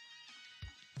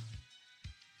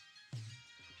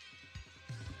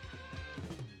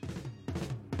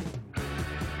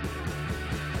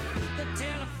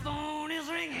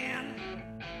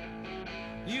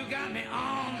 You got me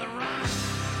on the run.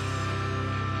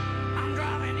 I'm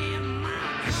driving in my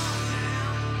car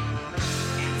now,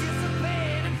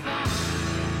 anticipating fun.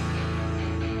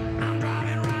 I'm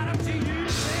driving right up to you,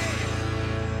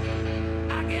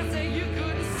 I guess that you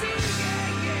couldn't see,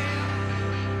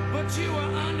 yeah, but you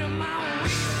were under my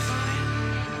wheels, honey.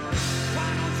 Why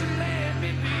don't you let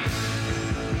me be?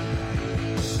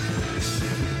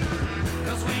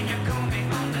 'Cause when you call me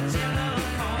on the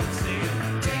telephone, say,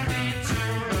 take me to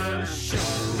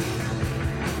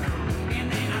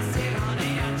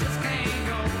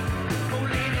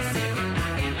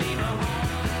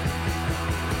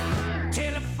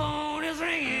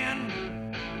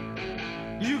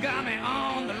got me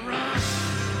on the run.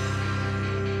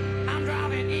 I'm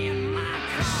driving in my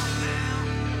car now.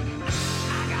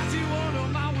 I got you under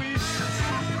my wheels.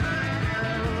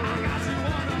 I got you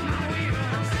under my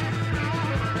wheels.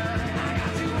 I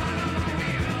got you under my wheels. Got you under my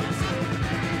wheels.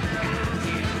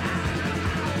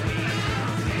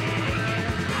 Yeah,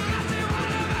 I got you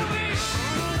under my wheels.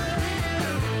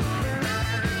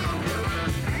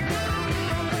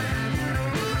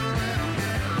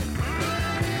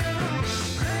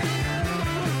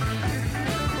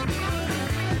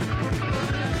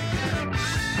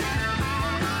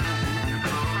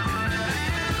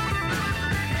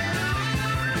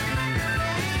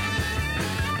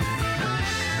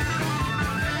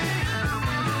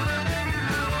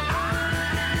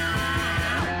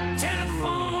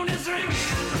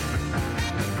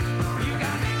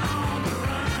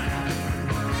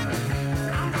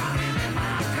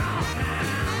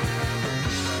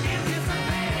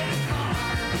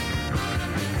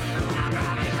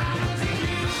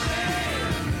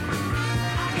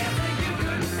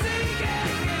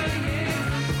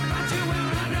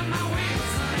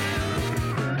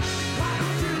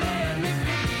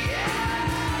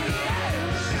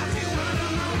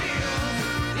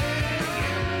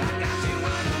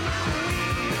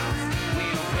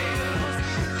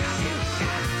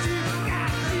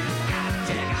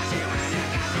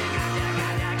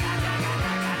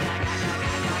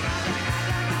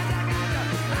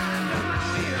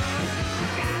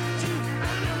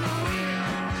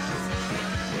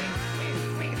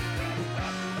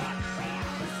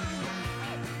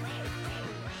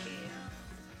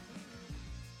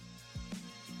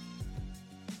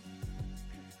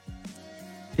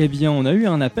 Eh bien, on a eu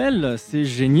un appel, c'est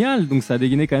génial, donc ça a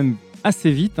dégainé quand même assez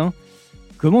vite, hein.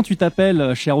 Comment tu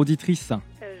t'appelles, chère auditrice ?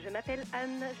 Je m'appelle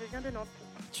Anne, je viens de Nantes.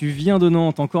 Tu viens de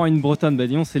Nantes, encore une Bretonne. Bah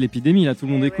disons, c'est l'épidémie, là, tout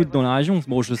le monde écoute dans la région.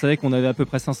 Bon, je savais qu'on avait à peu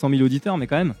près 500 000 auditeurs, mais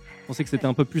quand même, je pensais que c'était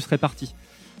un peu plus réparti.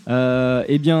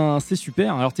 Eh bien, c'est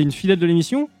super. Alors, t'es une fidèle de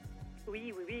l'émission ?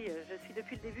 Oui, je suis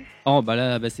depuis le début. Oh, bah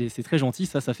là, c'est très gentil,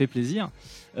 ça fait plaisir.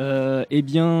 Eh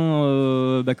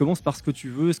bien, commence par ce que tu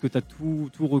veux. Est-ce que t'as tout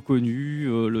reconnu,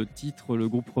 le titre, le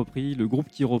groupe repris, le groupe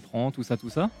qui reprend, tout ça ?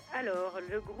 Alors,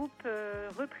 le groupe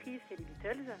repris, c'est les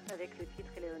Beatles, avec le titre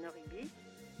Eleanor Rigby.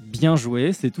 Bien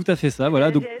joué, c'est tout à fait ça. Voilà,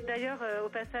 donc D'ailleurs, au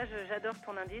passage, j'adore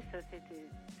ton indice,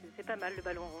 c'est pas mal le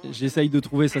ballon rond. j'essaye de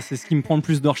trouver ça, c'est ce qui me prend le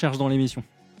plus de recherche dans l'émission.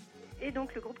 Et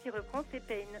donc, le groupe qui reprend, c'est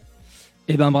Pain.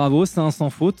 Eh ben bravo, c'est un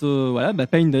sans faute. Voilà,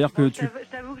 Pain d'ailleurs que Bon, tu...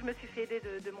 Je t'avoue que je me suis fait aider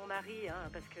de mon mari,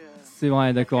 parce que... C'est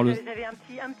vrai, d'accord. J'avais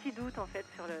un petit doute, en fait,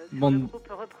 sur le groupe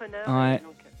repreneur. Ouais.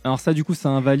 Donc... Alors ça, du coup, ça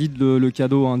invalide le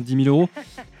cadeau de 10 000 €.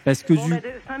 Parce que de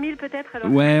 5 000 peut-être,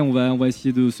 alors. Ouais, on va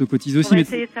essayer de se cotiser aussi. On va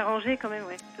essayer de s'arranger quand même,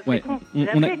 ouais. Ce serait con.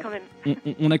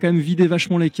 On a quand même vidé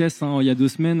vachement les caisses il y a 2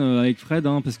 semaines avec Fred,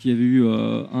 parce qu'il y avait eu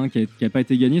un qui n'a pas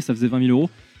été gagné, ça faisait 20 000 €.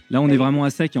 Là, on est vraiment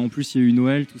à sec. En plus, il y a eu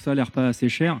Noël, tout ça, les repas assez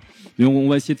chers. Mais on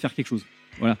va essayer de faire quelque chose.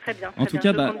 Voilà. Très bien. En tout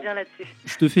cas, je compte bien là-dessus.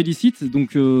 je te félicite.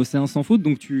 Donc, c'est un sans faute.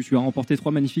 Donc, tu as remporté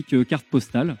 3 magnifiques cartes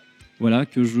postales. Voilà,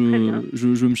 que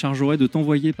je me chargerai de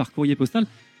t'envoyer par courrier postal.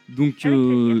 Donc, tu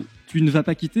ne vas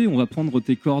pas quitter. On va prendre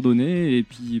tes coordonnées et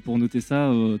puis pour noter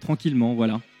ça tranquillement.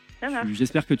 Voilà.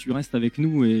 J'espère que tu restes avec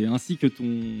nous et ainsi que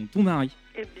ton mari.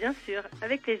 Et bien sûr,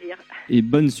 avec plaisir. Et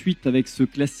bonne suite avec ce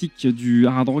classique du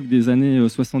hard rock des années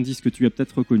 70 que tu as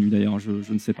peut-être reconnu d'ailleurs, je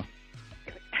ne sais pas.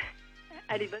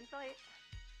 Allez, bonne soirée.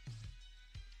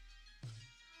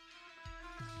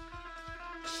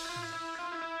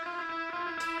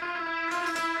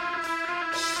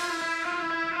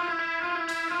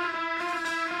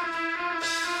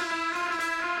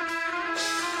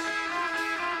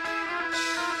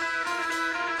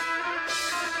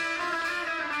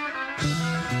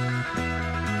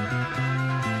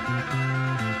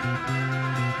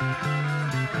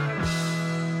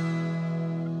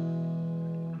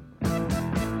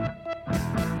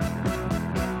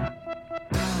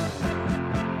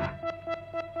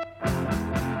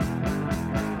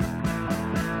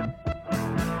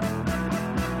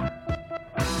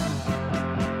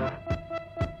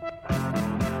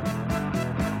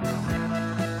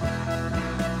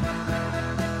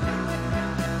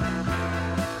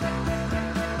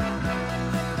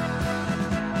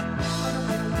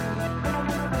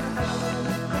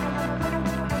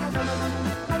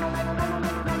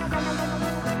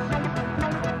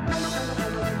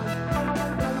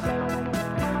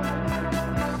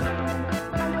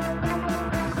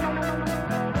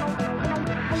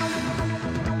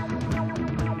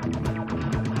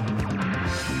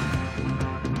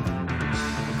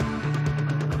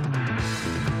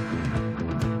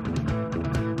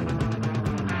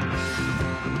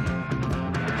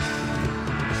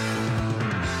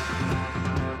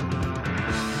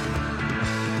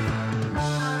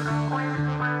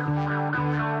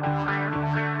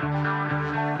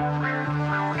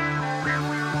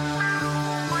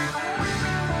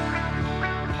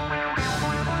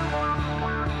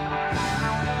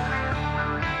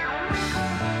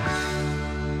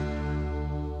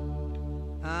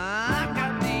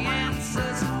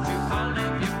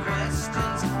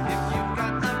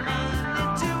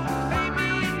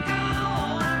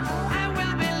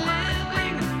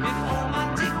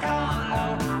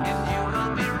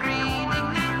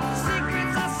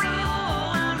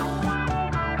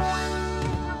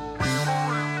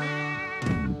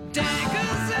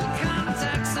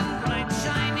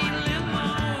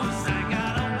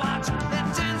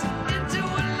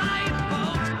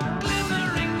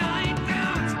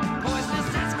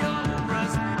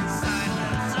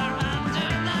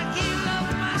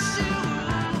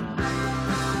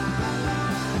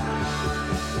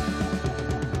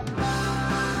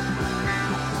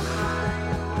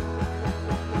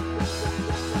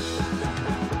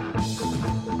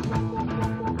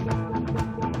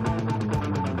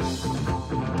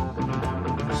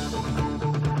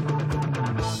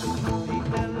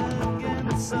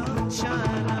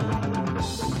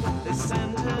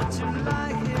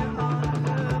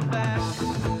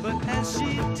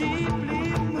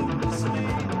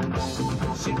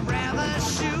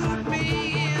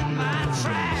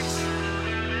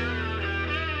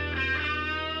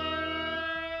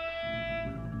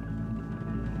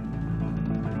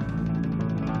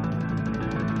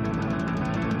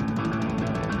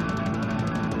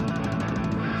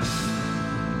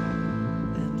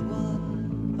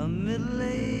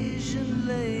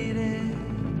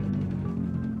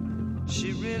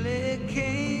 She really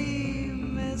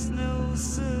came as no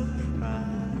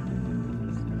surprise.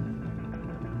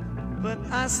 but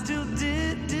I still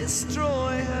did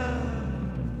destroy her.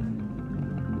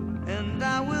 And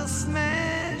I will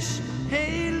smash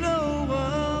Halo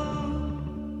World.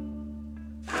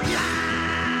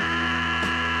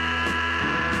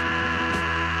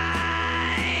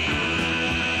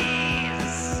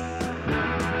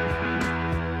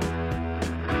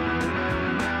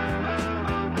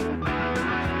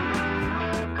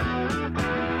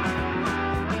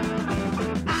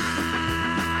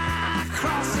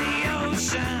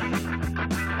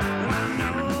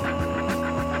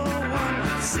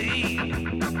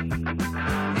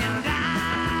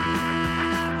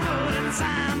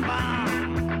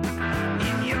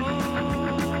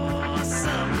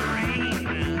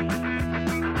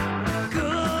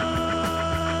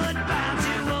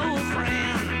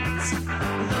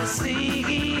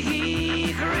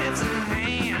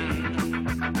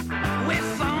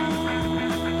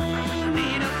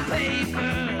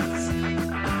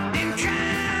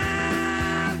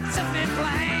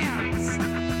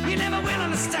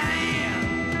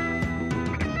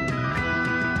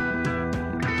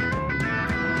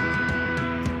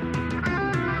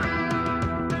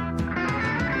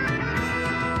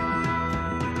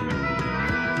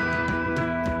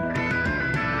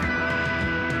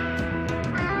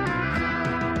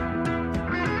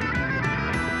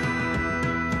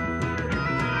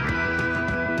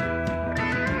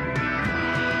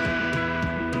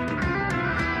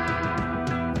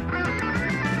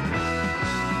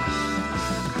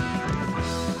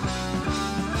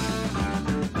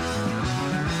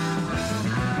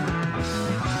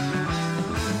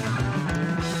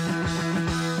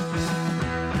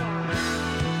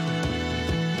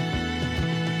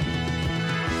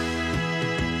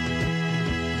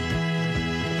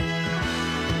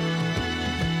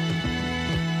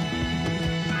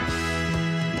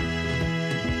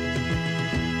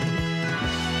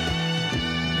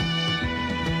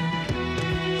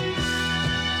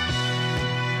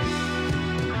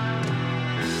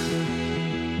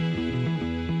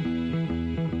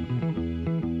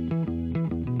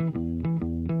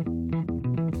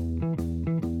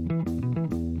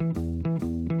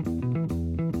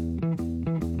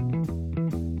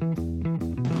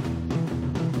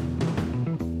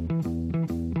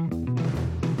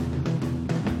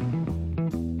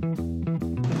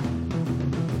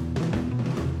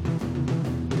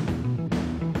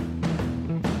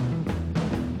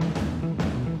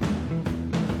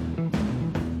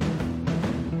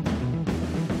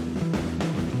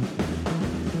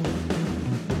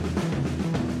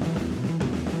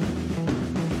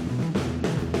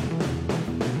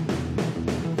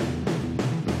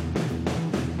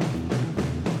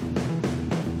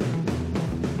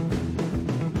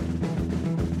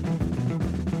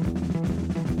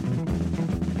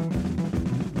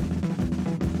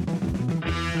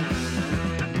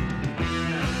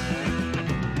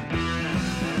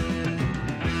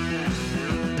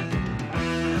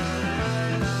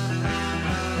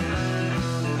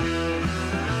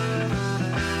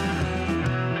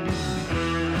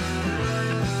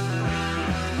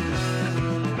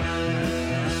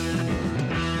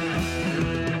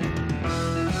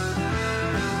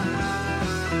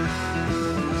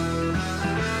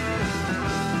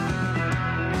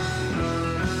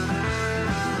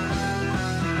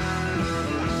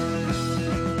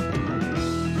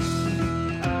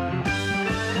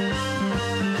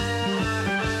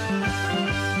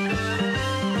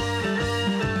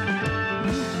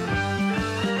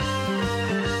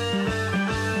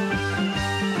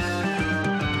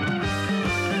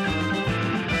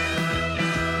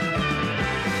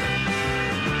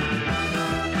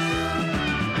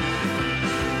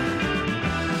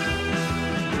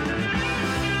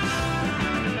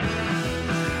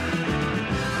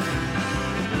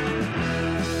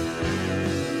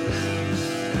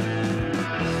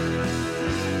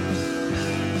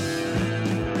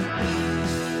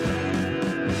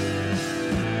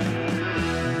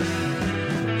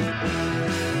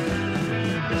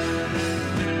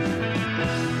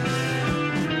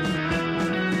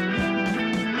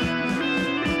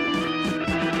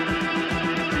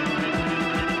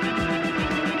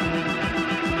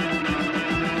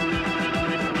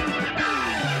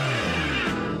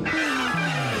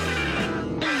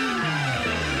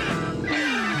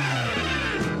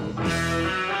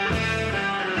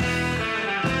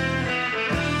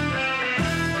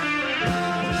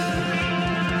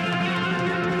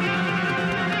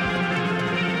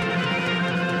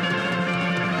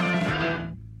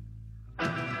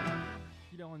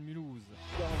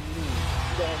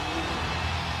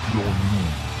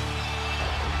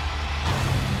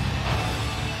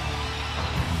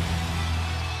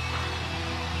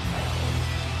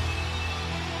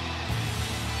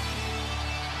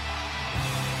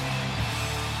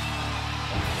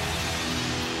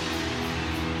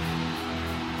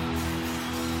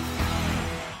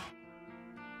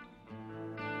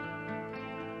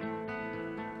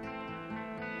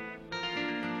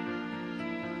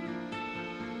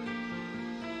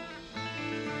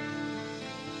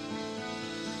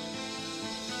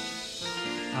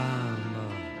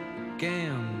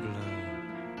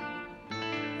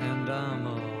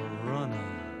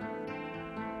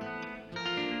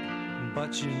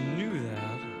 But you knew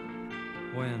that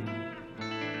when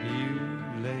you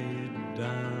laid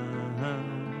down.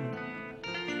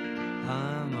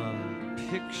 I'm a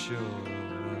picture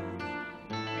of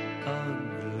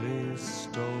ugly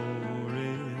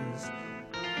stories.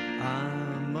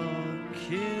 I'm a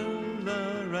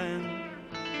killer and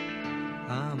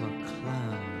I'm a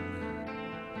clown.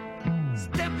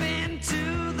 Step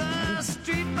into the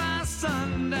street by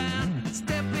sundown.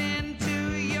 Step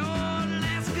into your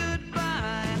last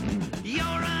goodbye. You're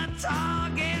a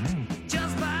target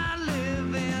just by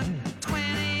living.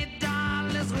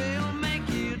 $20 will make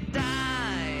you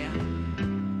die.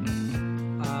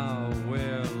 I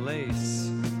wear lace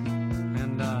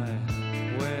and I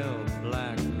wear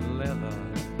black leather.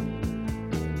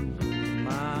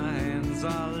 My hands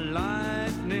are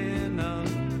lightning up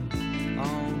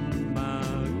on my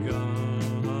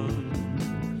gun.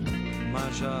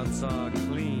 My shots are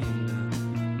clean.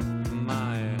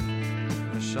 My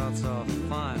shots are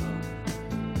final.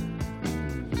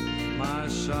 My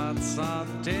shots are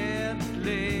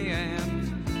deadly, and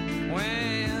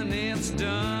when it's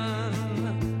done,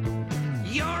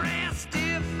 you're as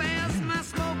stiff as my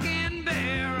smoking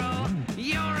barrel.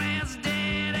 You're as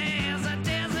dead as a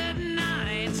desert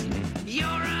night. You're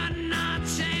a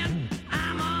notch and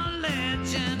I'm a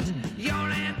legend. You're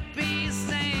at peace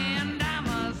and I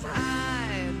must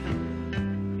hide.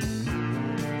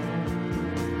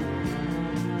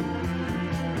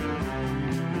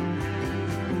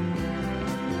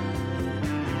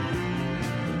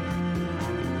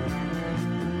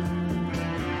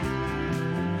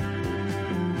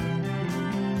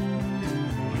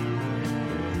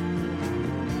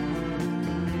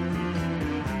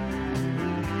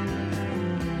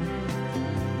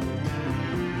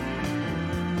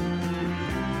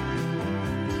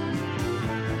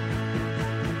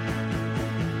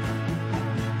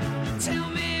 Tell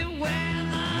me where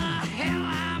the hell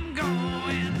I'm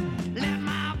going. Let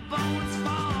my bones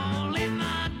fall in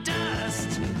the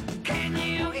dust. Can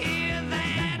you hear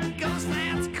that ghost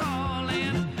that's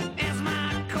calling as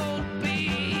my coat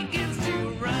begins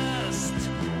to rust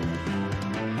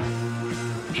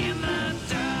in the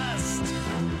dust?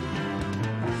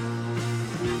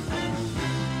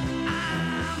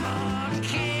 I'm a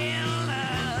killer.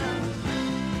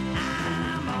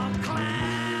 I'm a clown.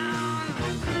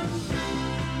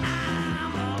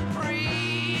 I'm a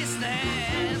priest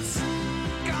that's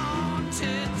gone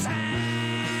to town.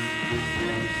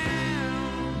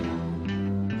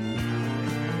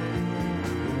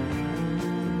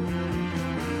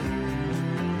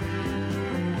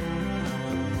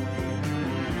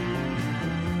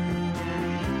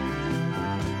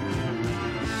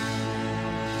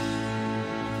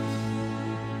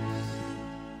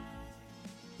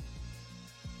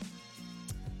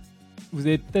 Vous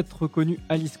avez peut-être reconnu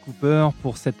Alice Cooper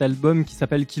pour cet album qui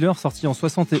s'appelle Killer, sorti en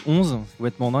 71. C'est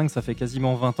complètement dingue, ça fait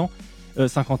quasiment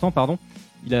 50 ans, pardon.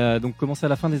 Il a donc commencé à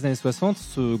la fin des années 60,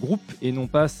 ce groupe, et non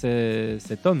pas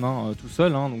cet homme tout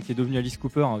seul, donc, qui est devenu Alice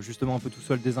Cooper, justement un peu tout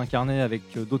seul, désincarné avec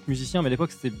d'autres musiciens, mais à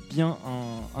l'époque c'était bien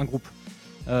un groupe.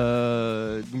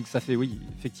 Donc ça fait, oui,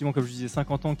 effectivement, comme je disais,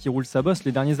 50 ans qu'il roule sa bosse.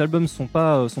 Les derniers albums sont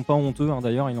pas honteux,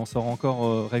 d'ailleurs, il en sort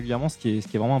encore régulièrement, ce qui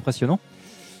est vraiment impressionnant.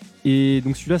 Et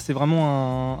donc celui-là, c'est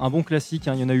vraiment un bon classique.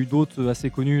 Il y en a eu d'autres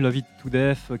assez connus, La vie de To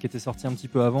Death, qui était sorti un petit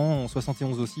peu avant, en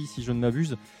 71 aussi, si je ne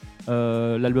m'abuse.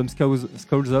 L'album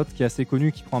Skulls Out, qui est assez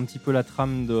connu, qui prend un petit peu la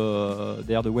trame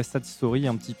d'ailleurs de West Side Story,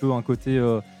 un petit peu un côté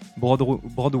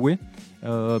Broadway.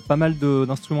 Pas mal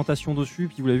d'instrumentation dessus.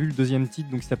 Puis vous l'avez vu, le deuxième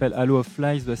titre, donc, qui s'appelle Halo of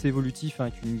Flies, assez évolutif,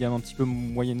 avec une gamme un petit peu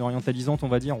moyenne-orientalisante, on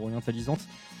va dire, orientalisante.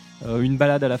 Une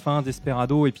balade à la fin,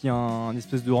 Desperado, et puis un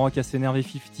espèce de rock assez énervé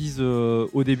 50s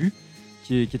au début,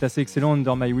 qui est assez excellent.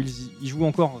 Under My Wheels, il joue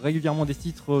encore régulièrement des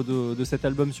titres de cet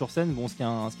album sur scène, ce qui est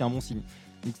un bon signe.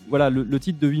 Donc, voilà, le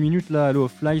titre de 8 minutes, là, Halo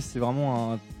of Flies, c'est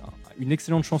vraiment une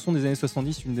excellente chanson des années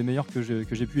 70, une des meilleures que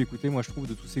j'ai pu écouter, moi je trouve,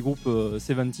 de tous ces groupes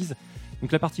 70s.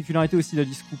 Donc la particularité aussi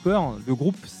d'Alice Cooper, le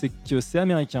groupe, c'est que c'est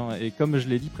américain, et comme je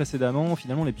l'ai dit précédemment,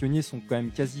 finalement les pionniers sont quand même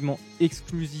quasiment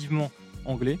exclusivement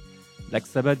anglais. Black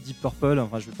Sabbath, Deep Purple,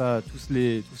 enfin je ne vais pas tous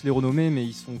les renommer, mais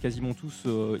ils sont quasiment tous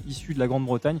issus de la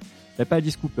Grande-Bretagne. Il n'y a pas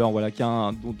Alice Cooper, voilà,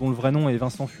 dont le vrai nom est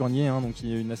Vincent Furnier, donc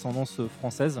il a une ascendance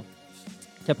française,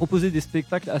 qui a proposé des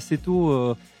spectacles assez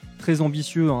tôt, très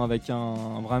ambitieux, avec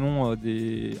un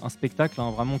spectacle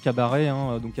vraiment cabaret,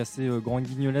 donc assez grand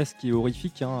guignolesque et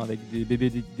horrifique, avec des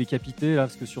bébés décapités, là,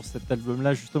 parce que sur cet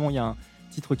album-là, justement, il y a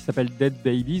titre qui s'appelle Dead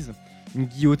Babies. Une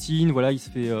guillotine, voilà, il se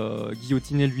fait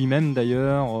guillotiner lui-même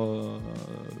d'ailleurs,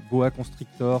 boa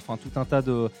constrictor, enfin tout un tas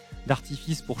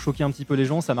d'artifices pour choquer un petit peu les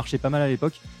gens, ça marchait pas mal à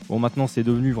l'époque. Bon, maintenant c'est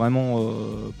devenu vraiment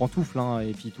pantoufle, hein,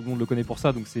 et puis tout le monde le connaît pour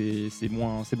ça, donc c'est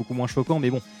beaucoup moins choquant, mais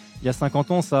bon, il y a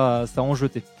 50 ans ça en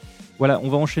jetait. Voilà, on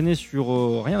va enchaîner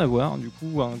sur rien à voir, du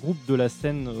coup un groupe de la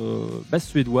scène basse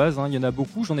suédoise, hein, il y en a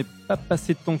beaucoup, j'en ai pas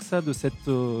passé tant que ça de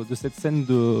cette scène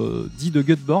dit de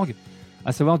Göteborg,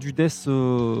 à savoir du death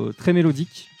très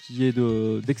mélodique, qui est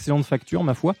d'excellente facture,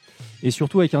 ma foi, et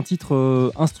surtout avec un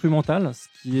titre instrumental,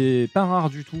 ce qui est pas rare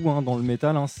du tout hein, dans le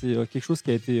métal, hein, c'est quelque chose qui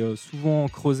a été souvent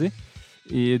creusé,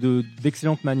 et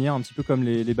d'excellente manière, un petit peu comme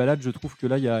les ballades, je trouve que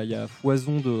là, il y a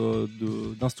foison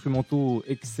d'instrumentaux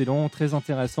excellents, très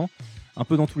intéressants, un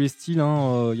peu dans tous les styles,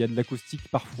 hein, y a de l'acoustique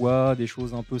parfois, des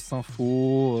choses un peu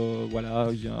sympho, voilà,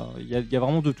 il y a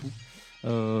vraiment de tout.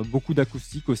 Beaucoup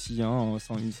d'acoustique aussi, hein,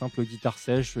 sans une simple guitare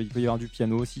sèche, il peut y avoir du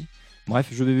piano aussi. Bref,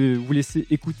 je vais vous laisser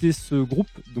écouter ce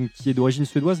groupe donc, qui est d'origine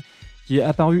suédoise, qui est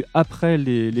apparu après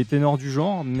les ténors du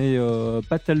genre, mais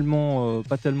pas tellement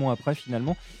après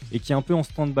finalement, et qui est un peu en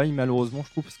stand-by malheureusement, je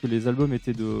trouve, parce que les albums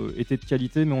étaient de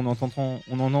qualité, mais on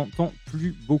n'en entend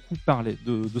plus beaucoup parler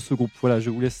de ce groupe. Voilà, je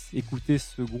vous laisse écouter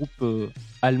ce groupe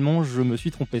allemand, je me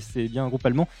suis trompé, c'est bien un groupe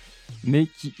allemand, mais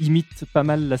qui imite pas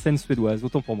mal la scène suédoise,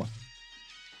 autant pour moi.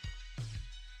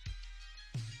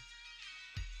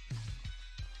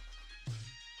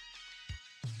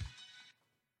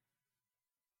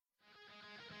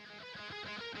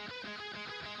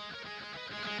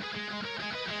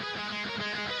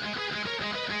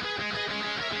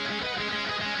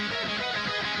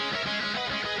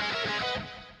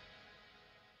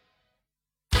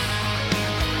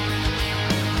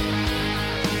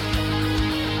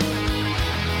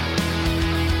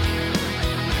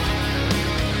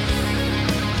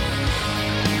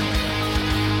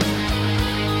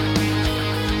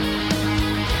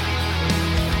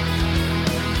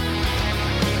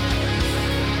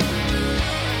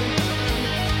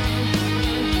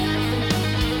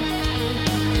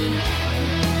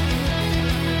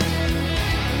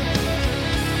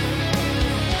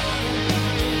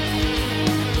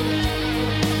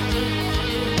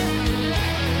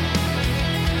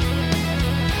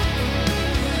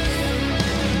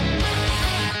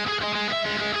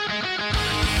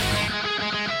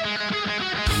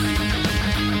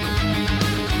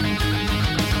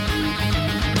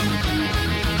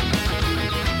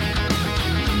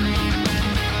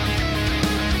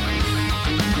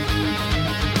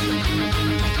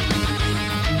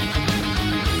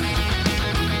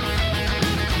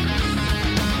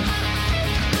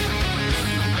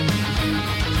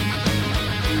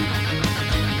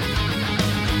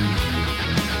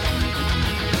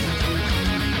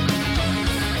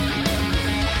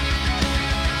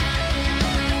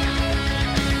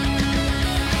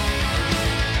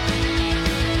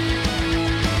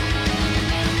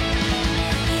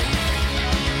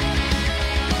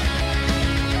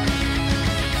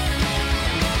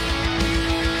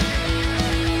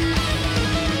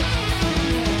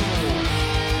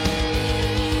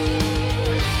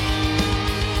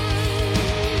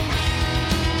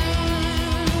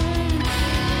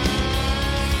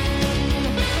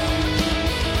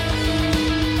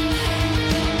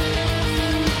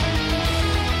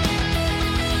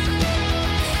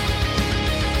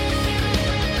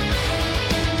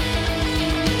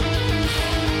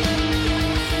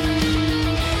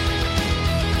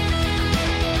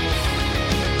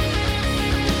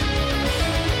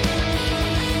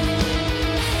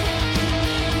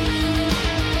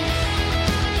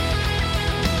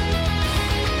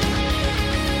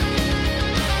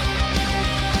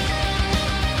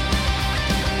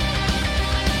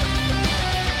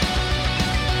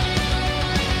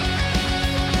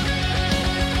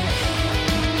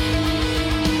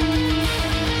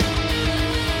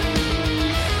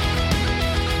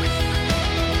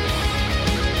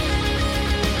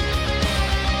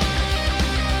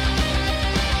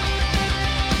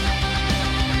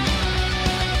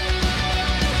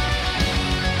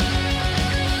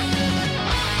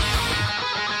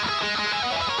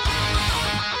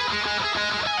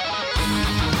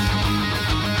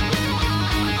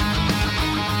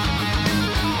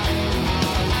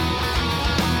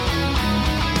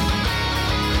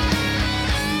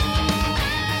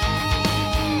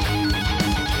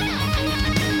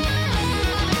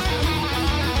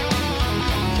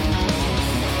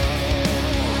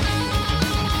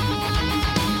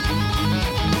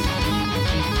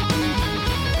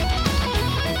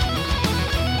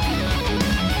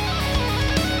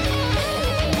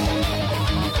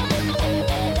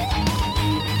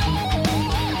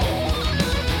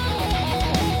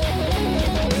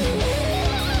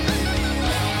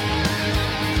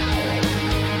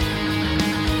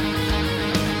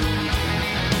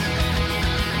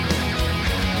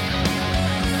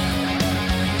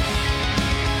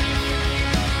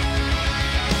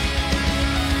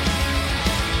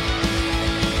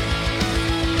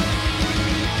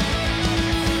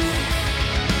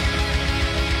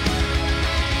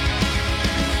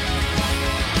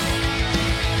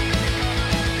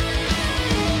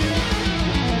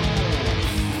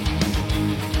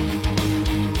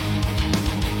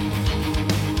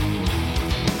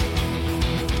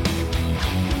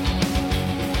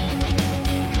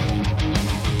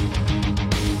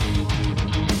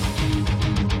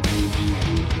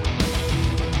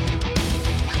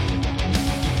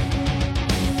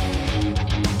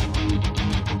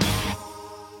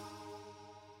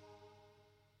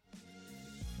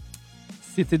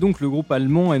 C'était donc le groupe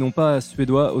allemand et non pas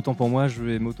suédois. Autant pour moi, je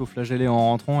vais m'auto-flageller en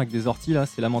rentrant avec des orties là,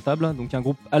 c'est lamentable. Donc un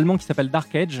groupe allemand qui s'appelle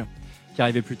Dark Age, qui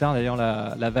arrivait plus tard d'ailleurs,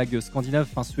 la vague scandinave,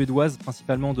 enfin suédoise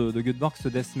principalement de Göteborg, ce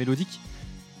death mélodique.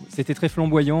 C'était très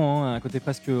flamboyant, hein, un côté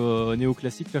presque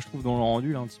néoclassique là je trouve dans le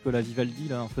rendu, là, un petit peu la Vivaldi,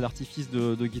 là, un feu d'artifice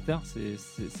de guitare,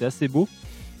 c'est assez beau.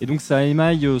 Et donc ça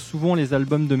émaille souvent les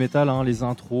albums de métal, hein, les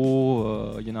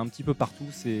intros, il y en a un petit peu partout,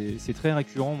 c'est très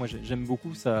récurrent, moi j'aime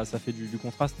beaucoup, ça fait du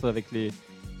contraste avec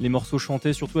les morceaux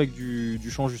chantés, surtout avec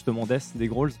du chant justement death, des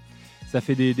growls. Ça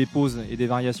fait des pauses et des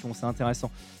variations, c'est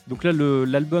intéressant. Donc là,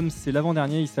 l'album, c'est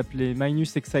l'avant-dernier, il s'appelait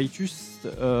Minus Excitus,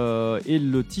 et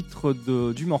le titre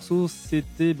du morceau,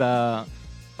 c'était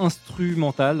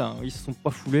instrumental. Ils se sont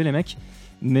pas foulés, les mecs,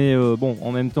 mais bon,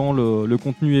 en même temps, le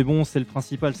contenu est bon, c'est le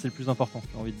principal, c'est le plus important,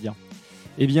 j'ai envie de dire.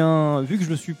 Eh bien, vu que je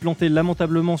me suis planté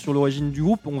lamentablement sur l'origine du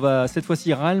groupe, on va cette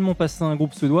fois-ci réellement passer à un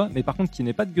groupe suédois, mais par contre qui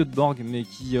n'est pas de Göteborg, mais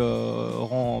qui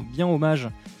rend bien hommage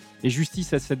et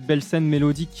justice à cette belle scène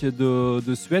mélodique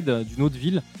de Suède, d'une autre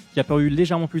ville, qui a apparu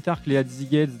légèrement plus tard que les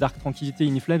Hadzigates, Dark Tranquillité,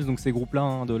 Inflames, donc ces groupes-là,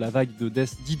 hein, de la vague de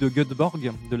death dit de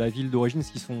Göteborg, de la ville d'origine,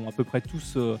 parce qu'ils sont à peu près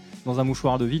tous dans un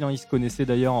mouchoir de ville, hein. Ils se connaissaient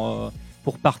d'ailleurs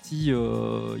pour partie,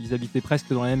 ils habitaient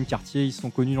presque dans les mêmes quartiers, ils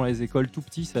sont connus dans les écoles tout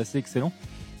petits, c'est assez excellent.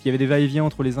 Puis il y avait des va-et-vient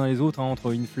entre les uns et les autres, hein,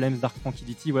 entre Inflames, Dark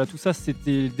Tranquillity, voilà, tout ça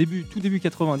c'était tout début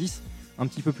 90, un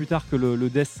petit peu plus tard que le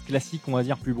death classique, on va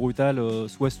dire, plus brutal,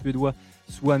 soit suédois,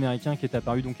 soit américain, qui est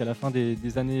apparu donc à la fin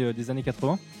des années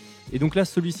 80. Et donc là,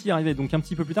 celui-ci arrivait donc un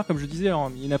petit peu plus tard, comme je disais,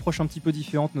 alors, il y a une approche un petit peu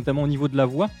différente, notamment au niveau de la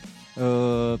voix.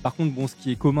 Par contre, bon, ce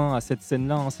qui est commun à cette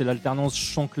scène-là, hein, c'est l'alternance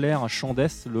chant clair, chant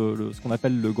death, ce qu'on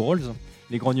appelle le growls,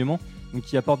 les grognements, donc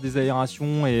qui apportent des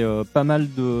aérations et pas mal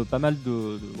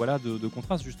de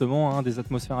contrastes justement, hein, des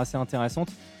atmosphères assez intéressantes.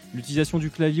 L'utilisation du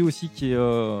clavier aussi qui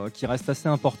reste assez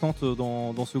importante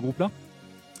dans ce groupe-là,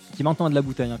 qui maintenant a de la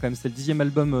bouteille, hein, quand même. C'est le 10e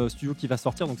album studio qui va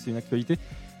sortir, donc c'est une actualité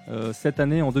cette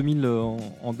année en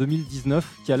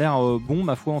 2019, qui a l'air bon,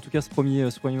 ma foi. En tout cas, ce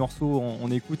premier morceau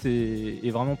on écoute est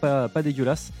vraiment pas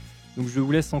dégueulasse. Donc je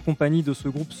vous laisse en compagnie de ce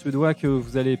groupe suédois que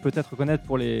vous allez peut-être connaître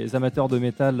pour les amateurs de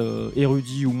métal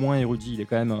érudits ou moins érudits. Il est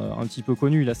quand même un petit peu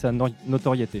connu, il a sa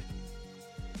notoriété.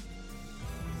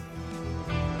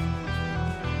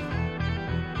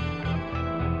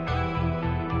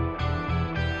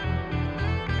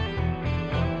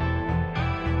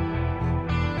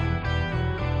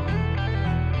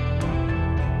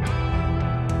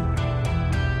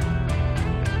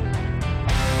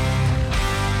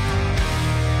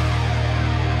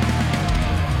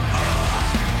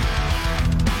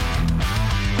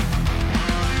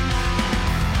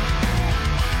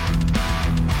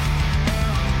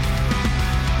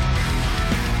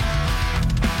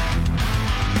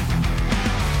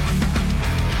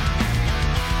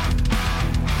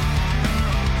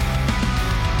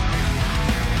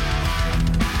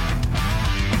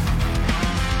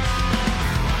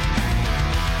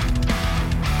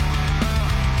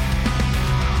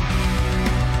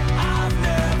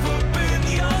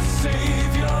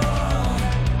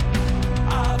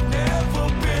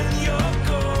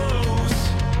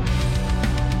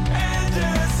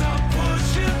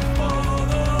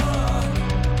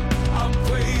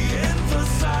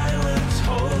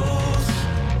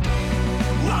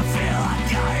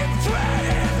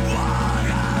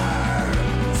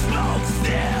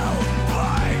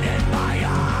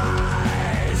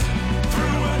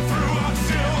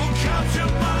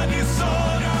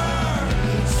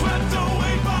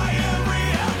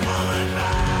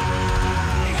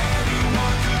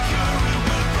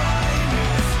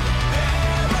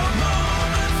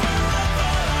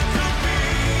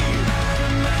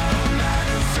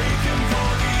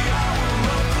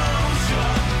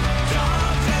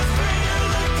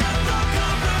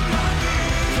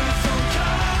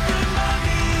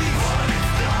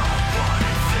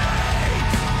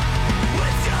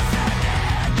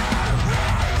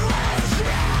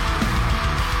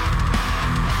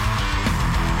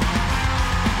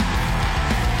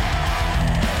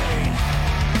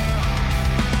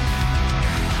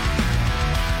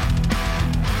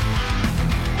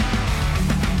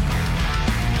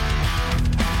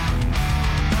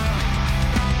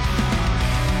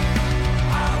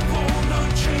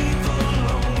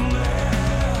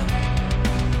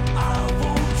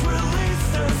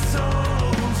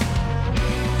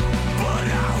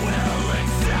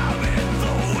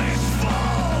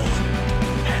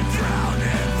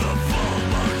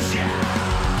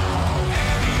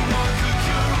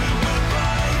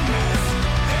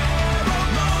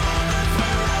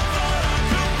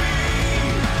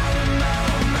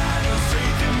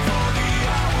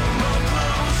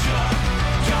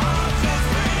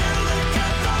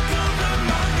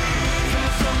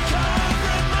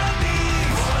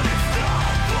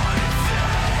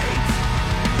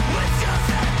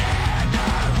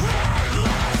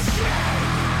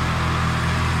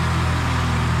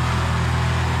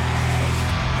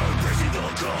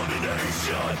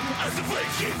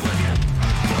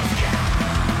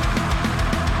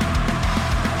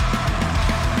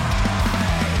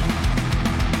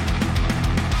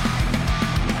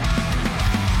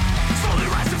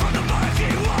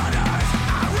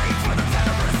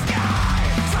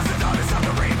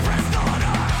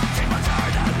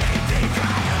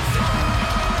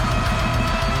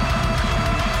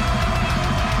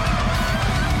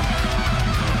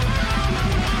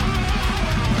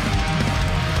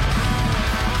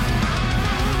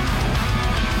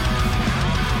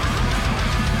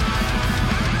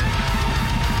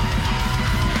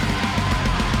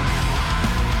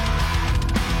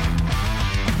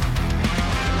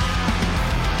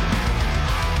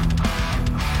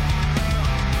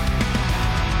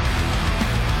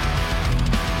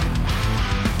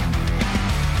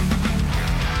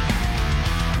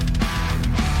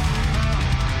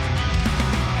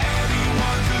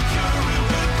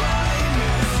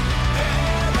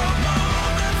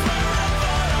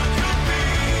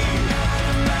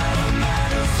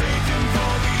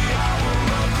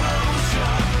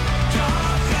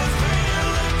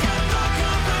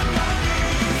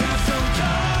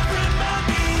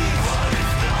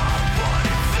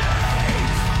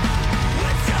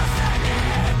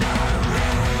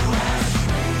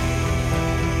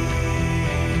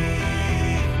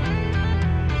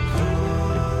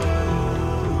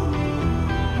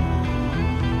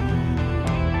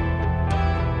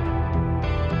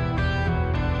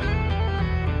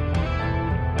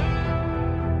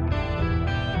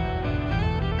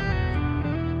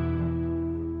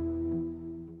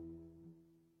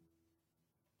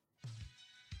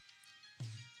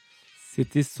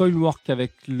 C'était Soilwork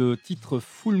avec le titre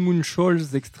Full Moon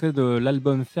Shoals, extrait de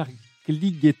l'album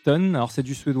Verkligheten. Alors c'est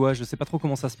du suédois, je ne sais pas trop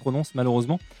comment ça se prononce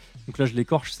malheureusement, donc là je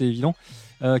l'écorche, c'est évident,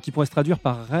 qui pourrait se traduire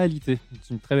par réalité.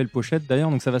 C'est une très belle pochette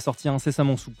d'ailleurs, donc ça va sortir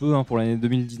incessamment sous peu pour l'année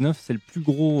 2019. C'est le plus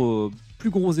gros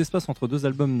espace entre deux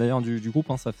albums d'ailleurs du groupe,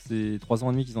 ça fait 3 ans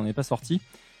et demi qu'ils n'en aient pas sorti.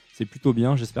 C'est plutôt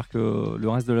bien, j'espère que le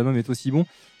reste de l'album est aussi bon.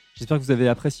 J'espère que vous avez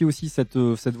apprécié aussi cette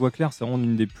voix claire, c'est vraiment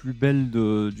une des plus belles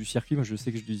du circuit. Moi, je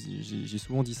sais que j'ai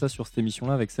souvent dit ça sur cette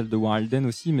émission-là, avec celle de Waralden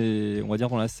aussi, mais on va dire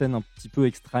dans la scène un petit peu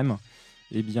extrême.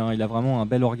 Eh bien, il a vraiment un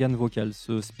bel organe vocal.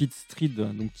 Ce Speed Street,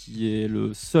 donc, qui est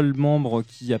le seul membre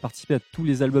qui a participé à tous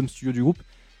les albums studio du groupe,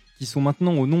 qui sont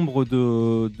maintenant au nombre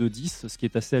de 10, ce qui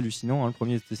est assez hallucinant. Le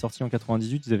premier était sorti en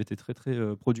 98, ils avaient été très très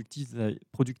productifs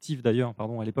d'ailleurs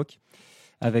à l'époque,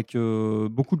 avec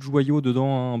beaucoup de joyaux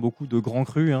dedans, beaucoup de Grand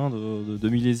Cru, de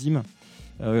millésimes.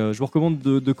 Je vous recommande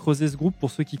de creuser ce groupe pour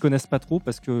ceux qui ne connaissent pas trop,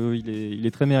 parce qu'il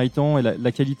est très méritant et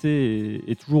la qualité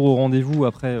est toujours au rendez-vous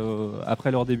après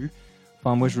leur début.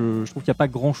 Enfin, moi, je trouve qu'il n'y a pas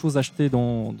grand-chose à acheter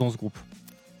dans ce groupe.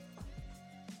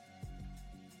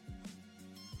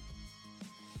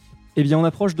 Eh bien, on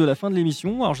approche de la fin de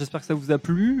l'émission. Alors, j'espère que ça vous a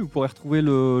plu. Vous pourrez retrouver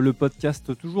le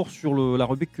podcast toujours sur la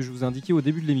rubrique que je vous ai indiquée au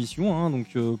début de l'émission.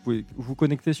 Donc, vous pouvez vous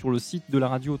connecter sur le site de la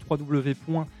radio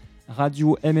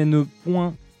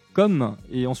www.radiomne.com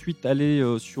et ensuite aller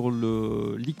sur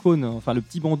l'icône, le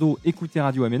petit bandeau Écoutez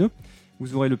Radio MNE.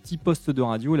 Vous aurez le petit poste de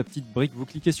radio, la petite brique. Vous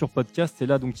cliquez sur podcast et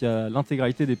là, donc, il y a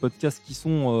l'intégralité des podcasts qui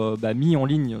sont mis en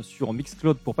ligne sur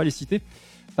Mixcloud pour ne pas les citer.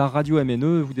 Par Radio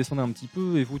MNE, vous descendez un petit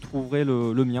peu et vous trouverez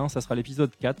le mien, ça sera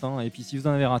l'épisode 4. Et puis si vous en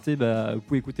avez raté, vous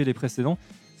pouvez écouter les précédents.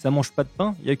 Ça mange pas de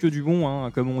pain, il n'y a que du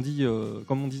bon, comme on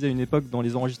disait à une époque dans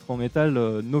les enregistrements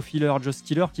métal, no filler, just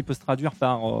killer, qui peut se traduire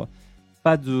par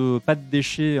pas de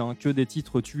déchets, que des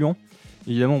titres tuants.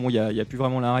 Évidemment, il n'y a plus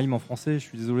vraiment la rime en français, je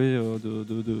suis désolé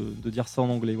de dire ça en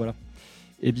anglais, voilà.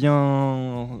 Eh bien,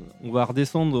 on va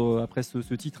redescendre après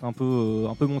ce titre un peu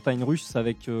montagne russe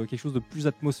avec quelque chose de plus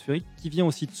atmosphérique qui vient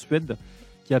aussi de Suède,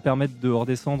 qui va permettre de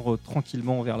redescendre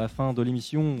tranquillement vers la fin de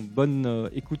l'émission. Bonne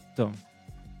écoute.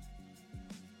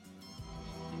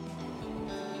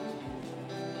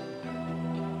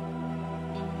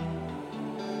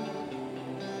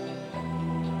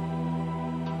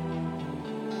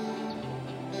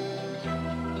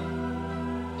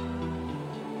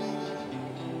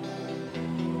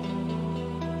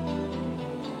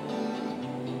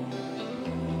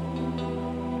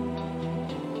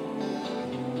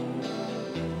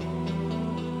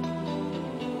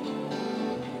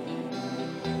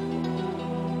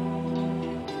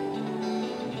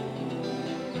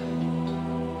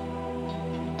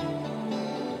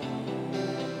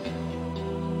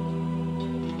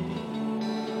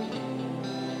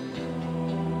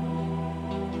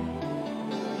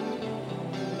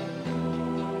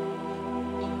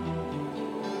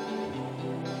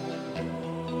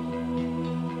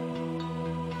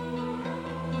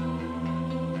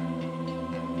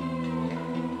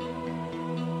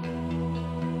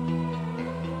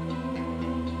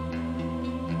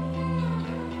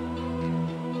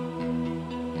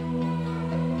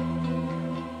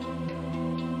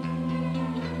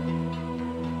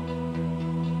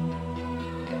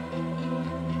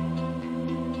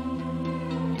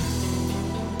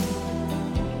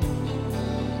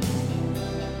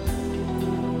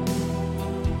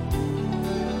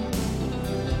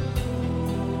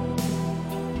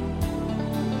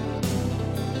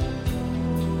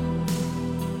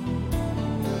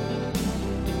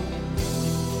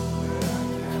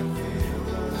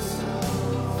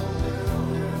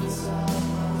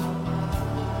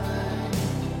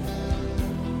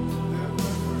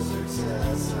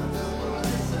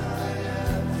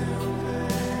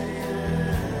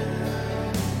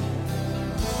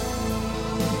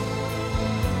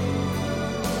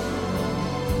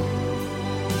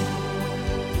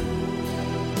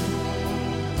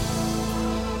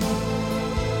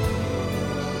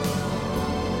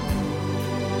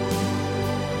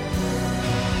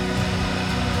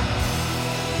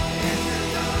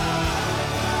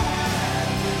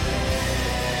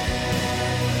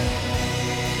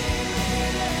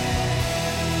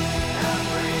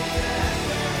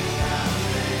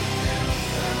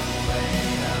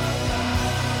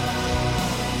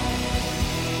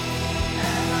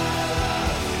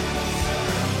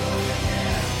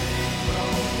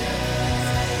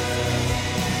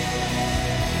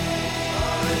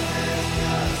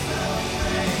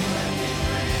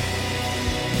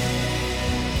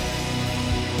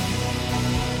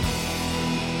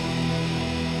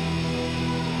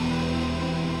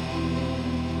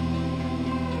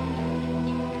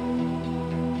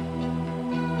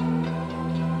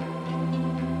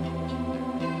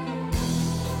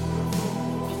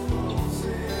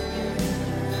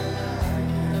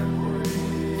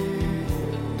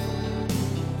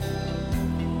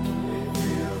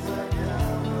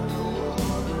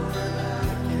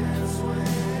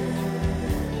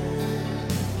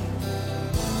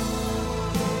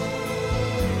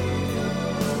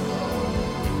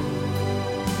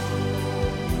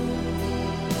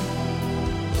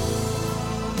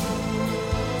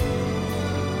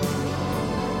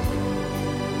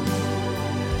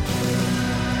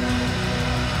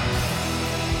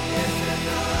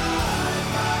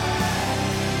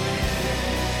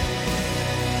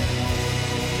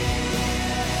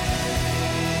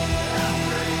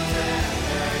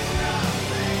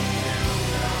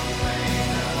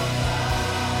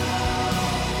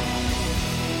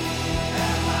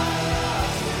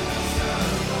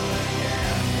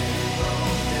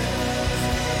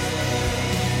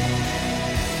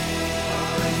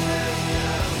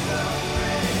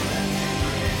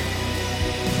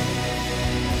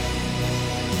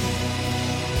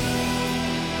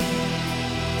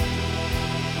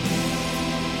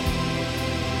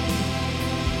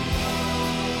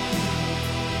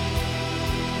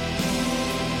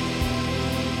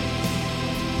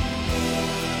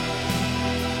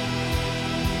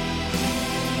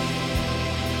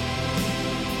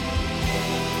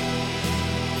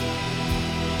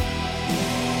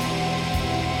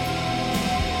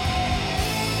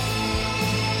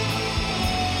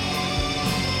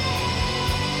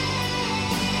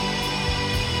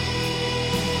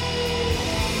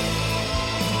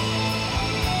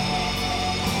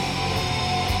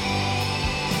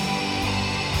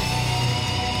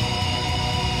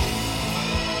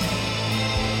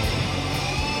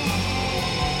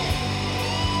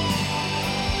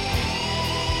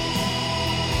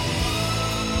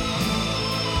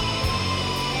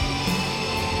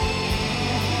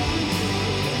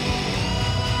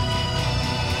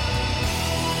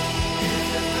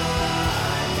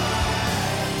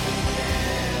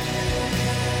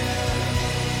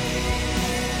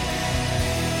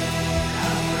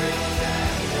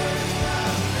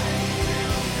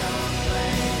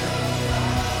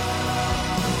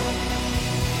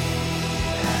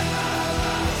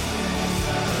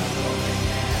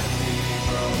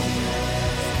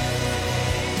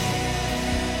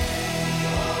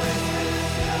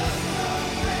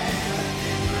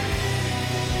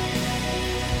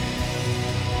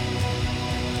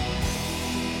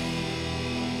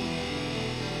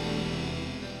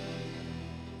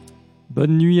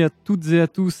 Bonne nuit à toutes et à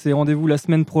tous et rendez-vous la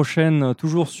semaine prochaine,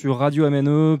 toujours sur Radio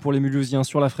MNE, pour les Mulhousiens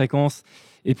sur la fréquence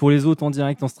et pour les autres en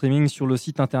direct en streaming sur le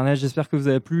site internet. J'espère que vous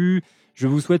avez plu. Je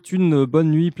vous souhaite une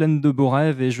bonne nuit pleine de beaux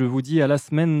rêves et je vous dis à la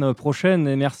semaine prochaine.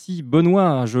 Et merci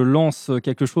Benoît, je lance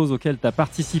quelque chose auquel tu as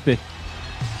participé.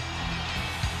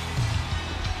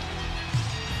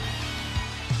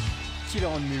 Killer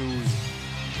on Mulhouse.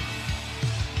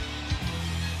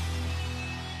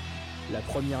 La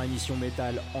première émission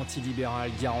métal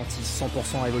antilibérale garantie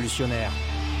 100% révolutionnaire.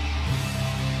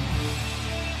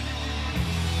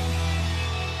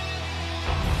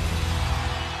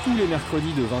 Tous les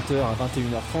mercredis de 20h à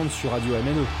 21h30 sur Radio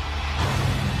MNE.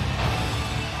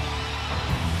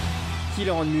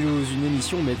 Killer on Mulhouse, une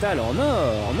émission métal en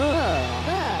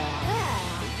or.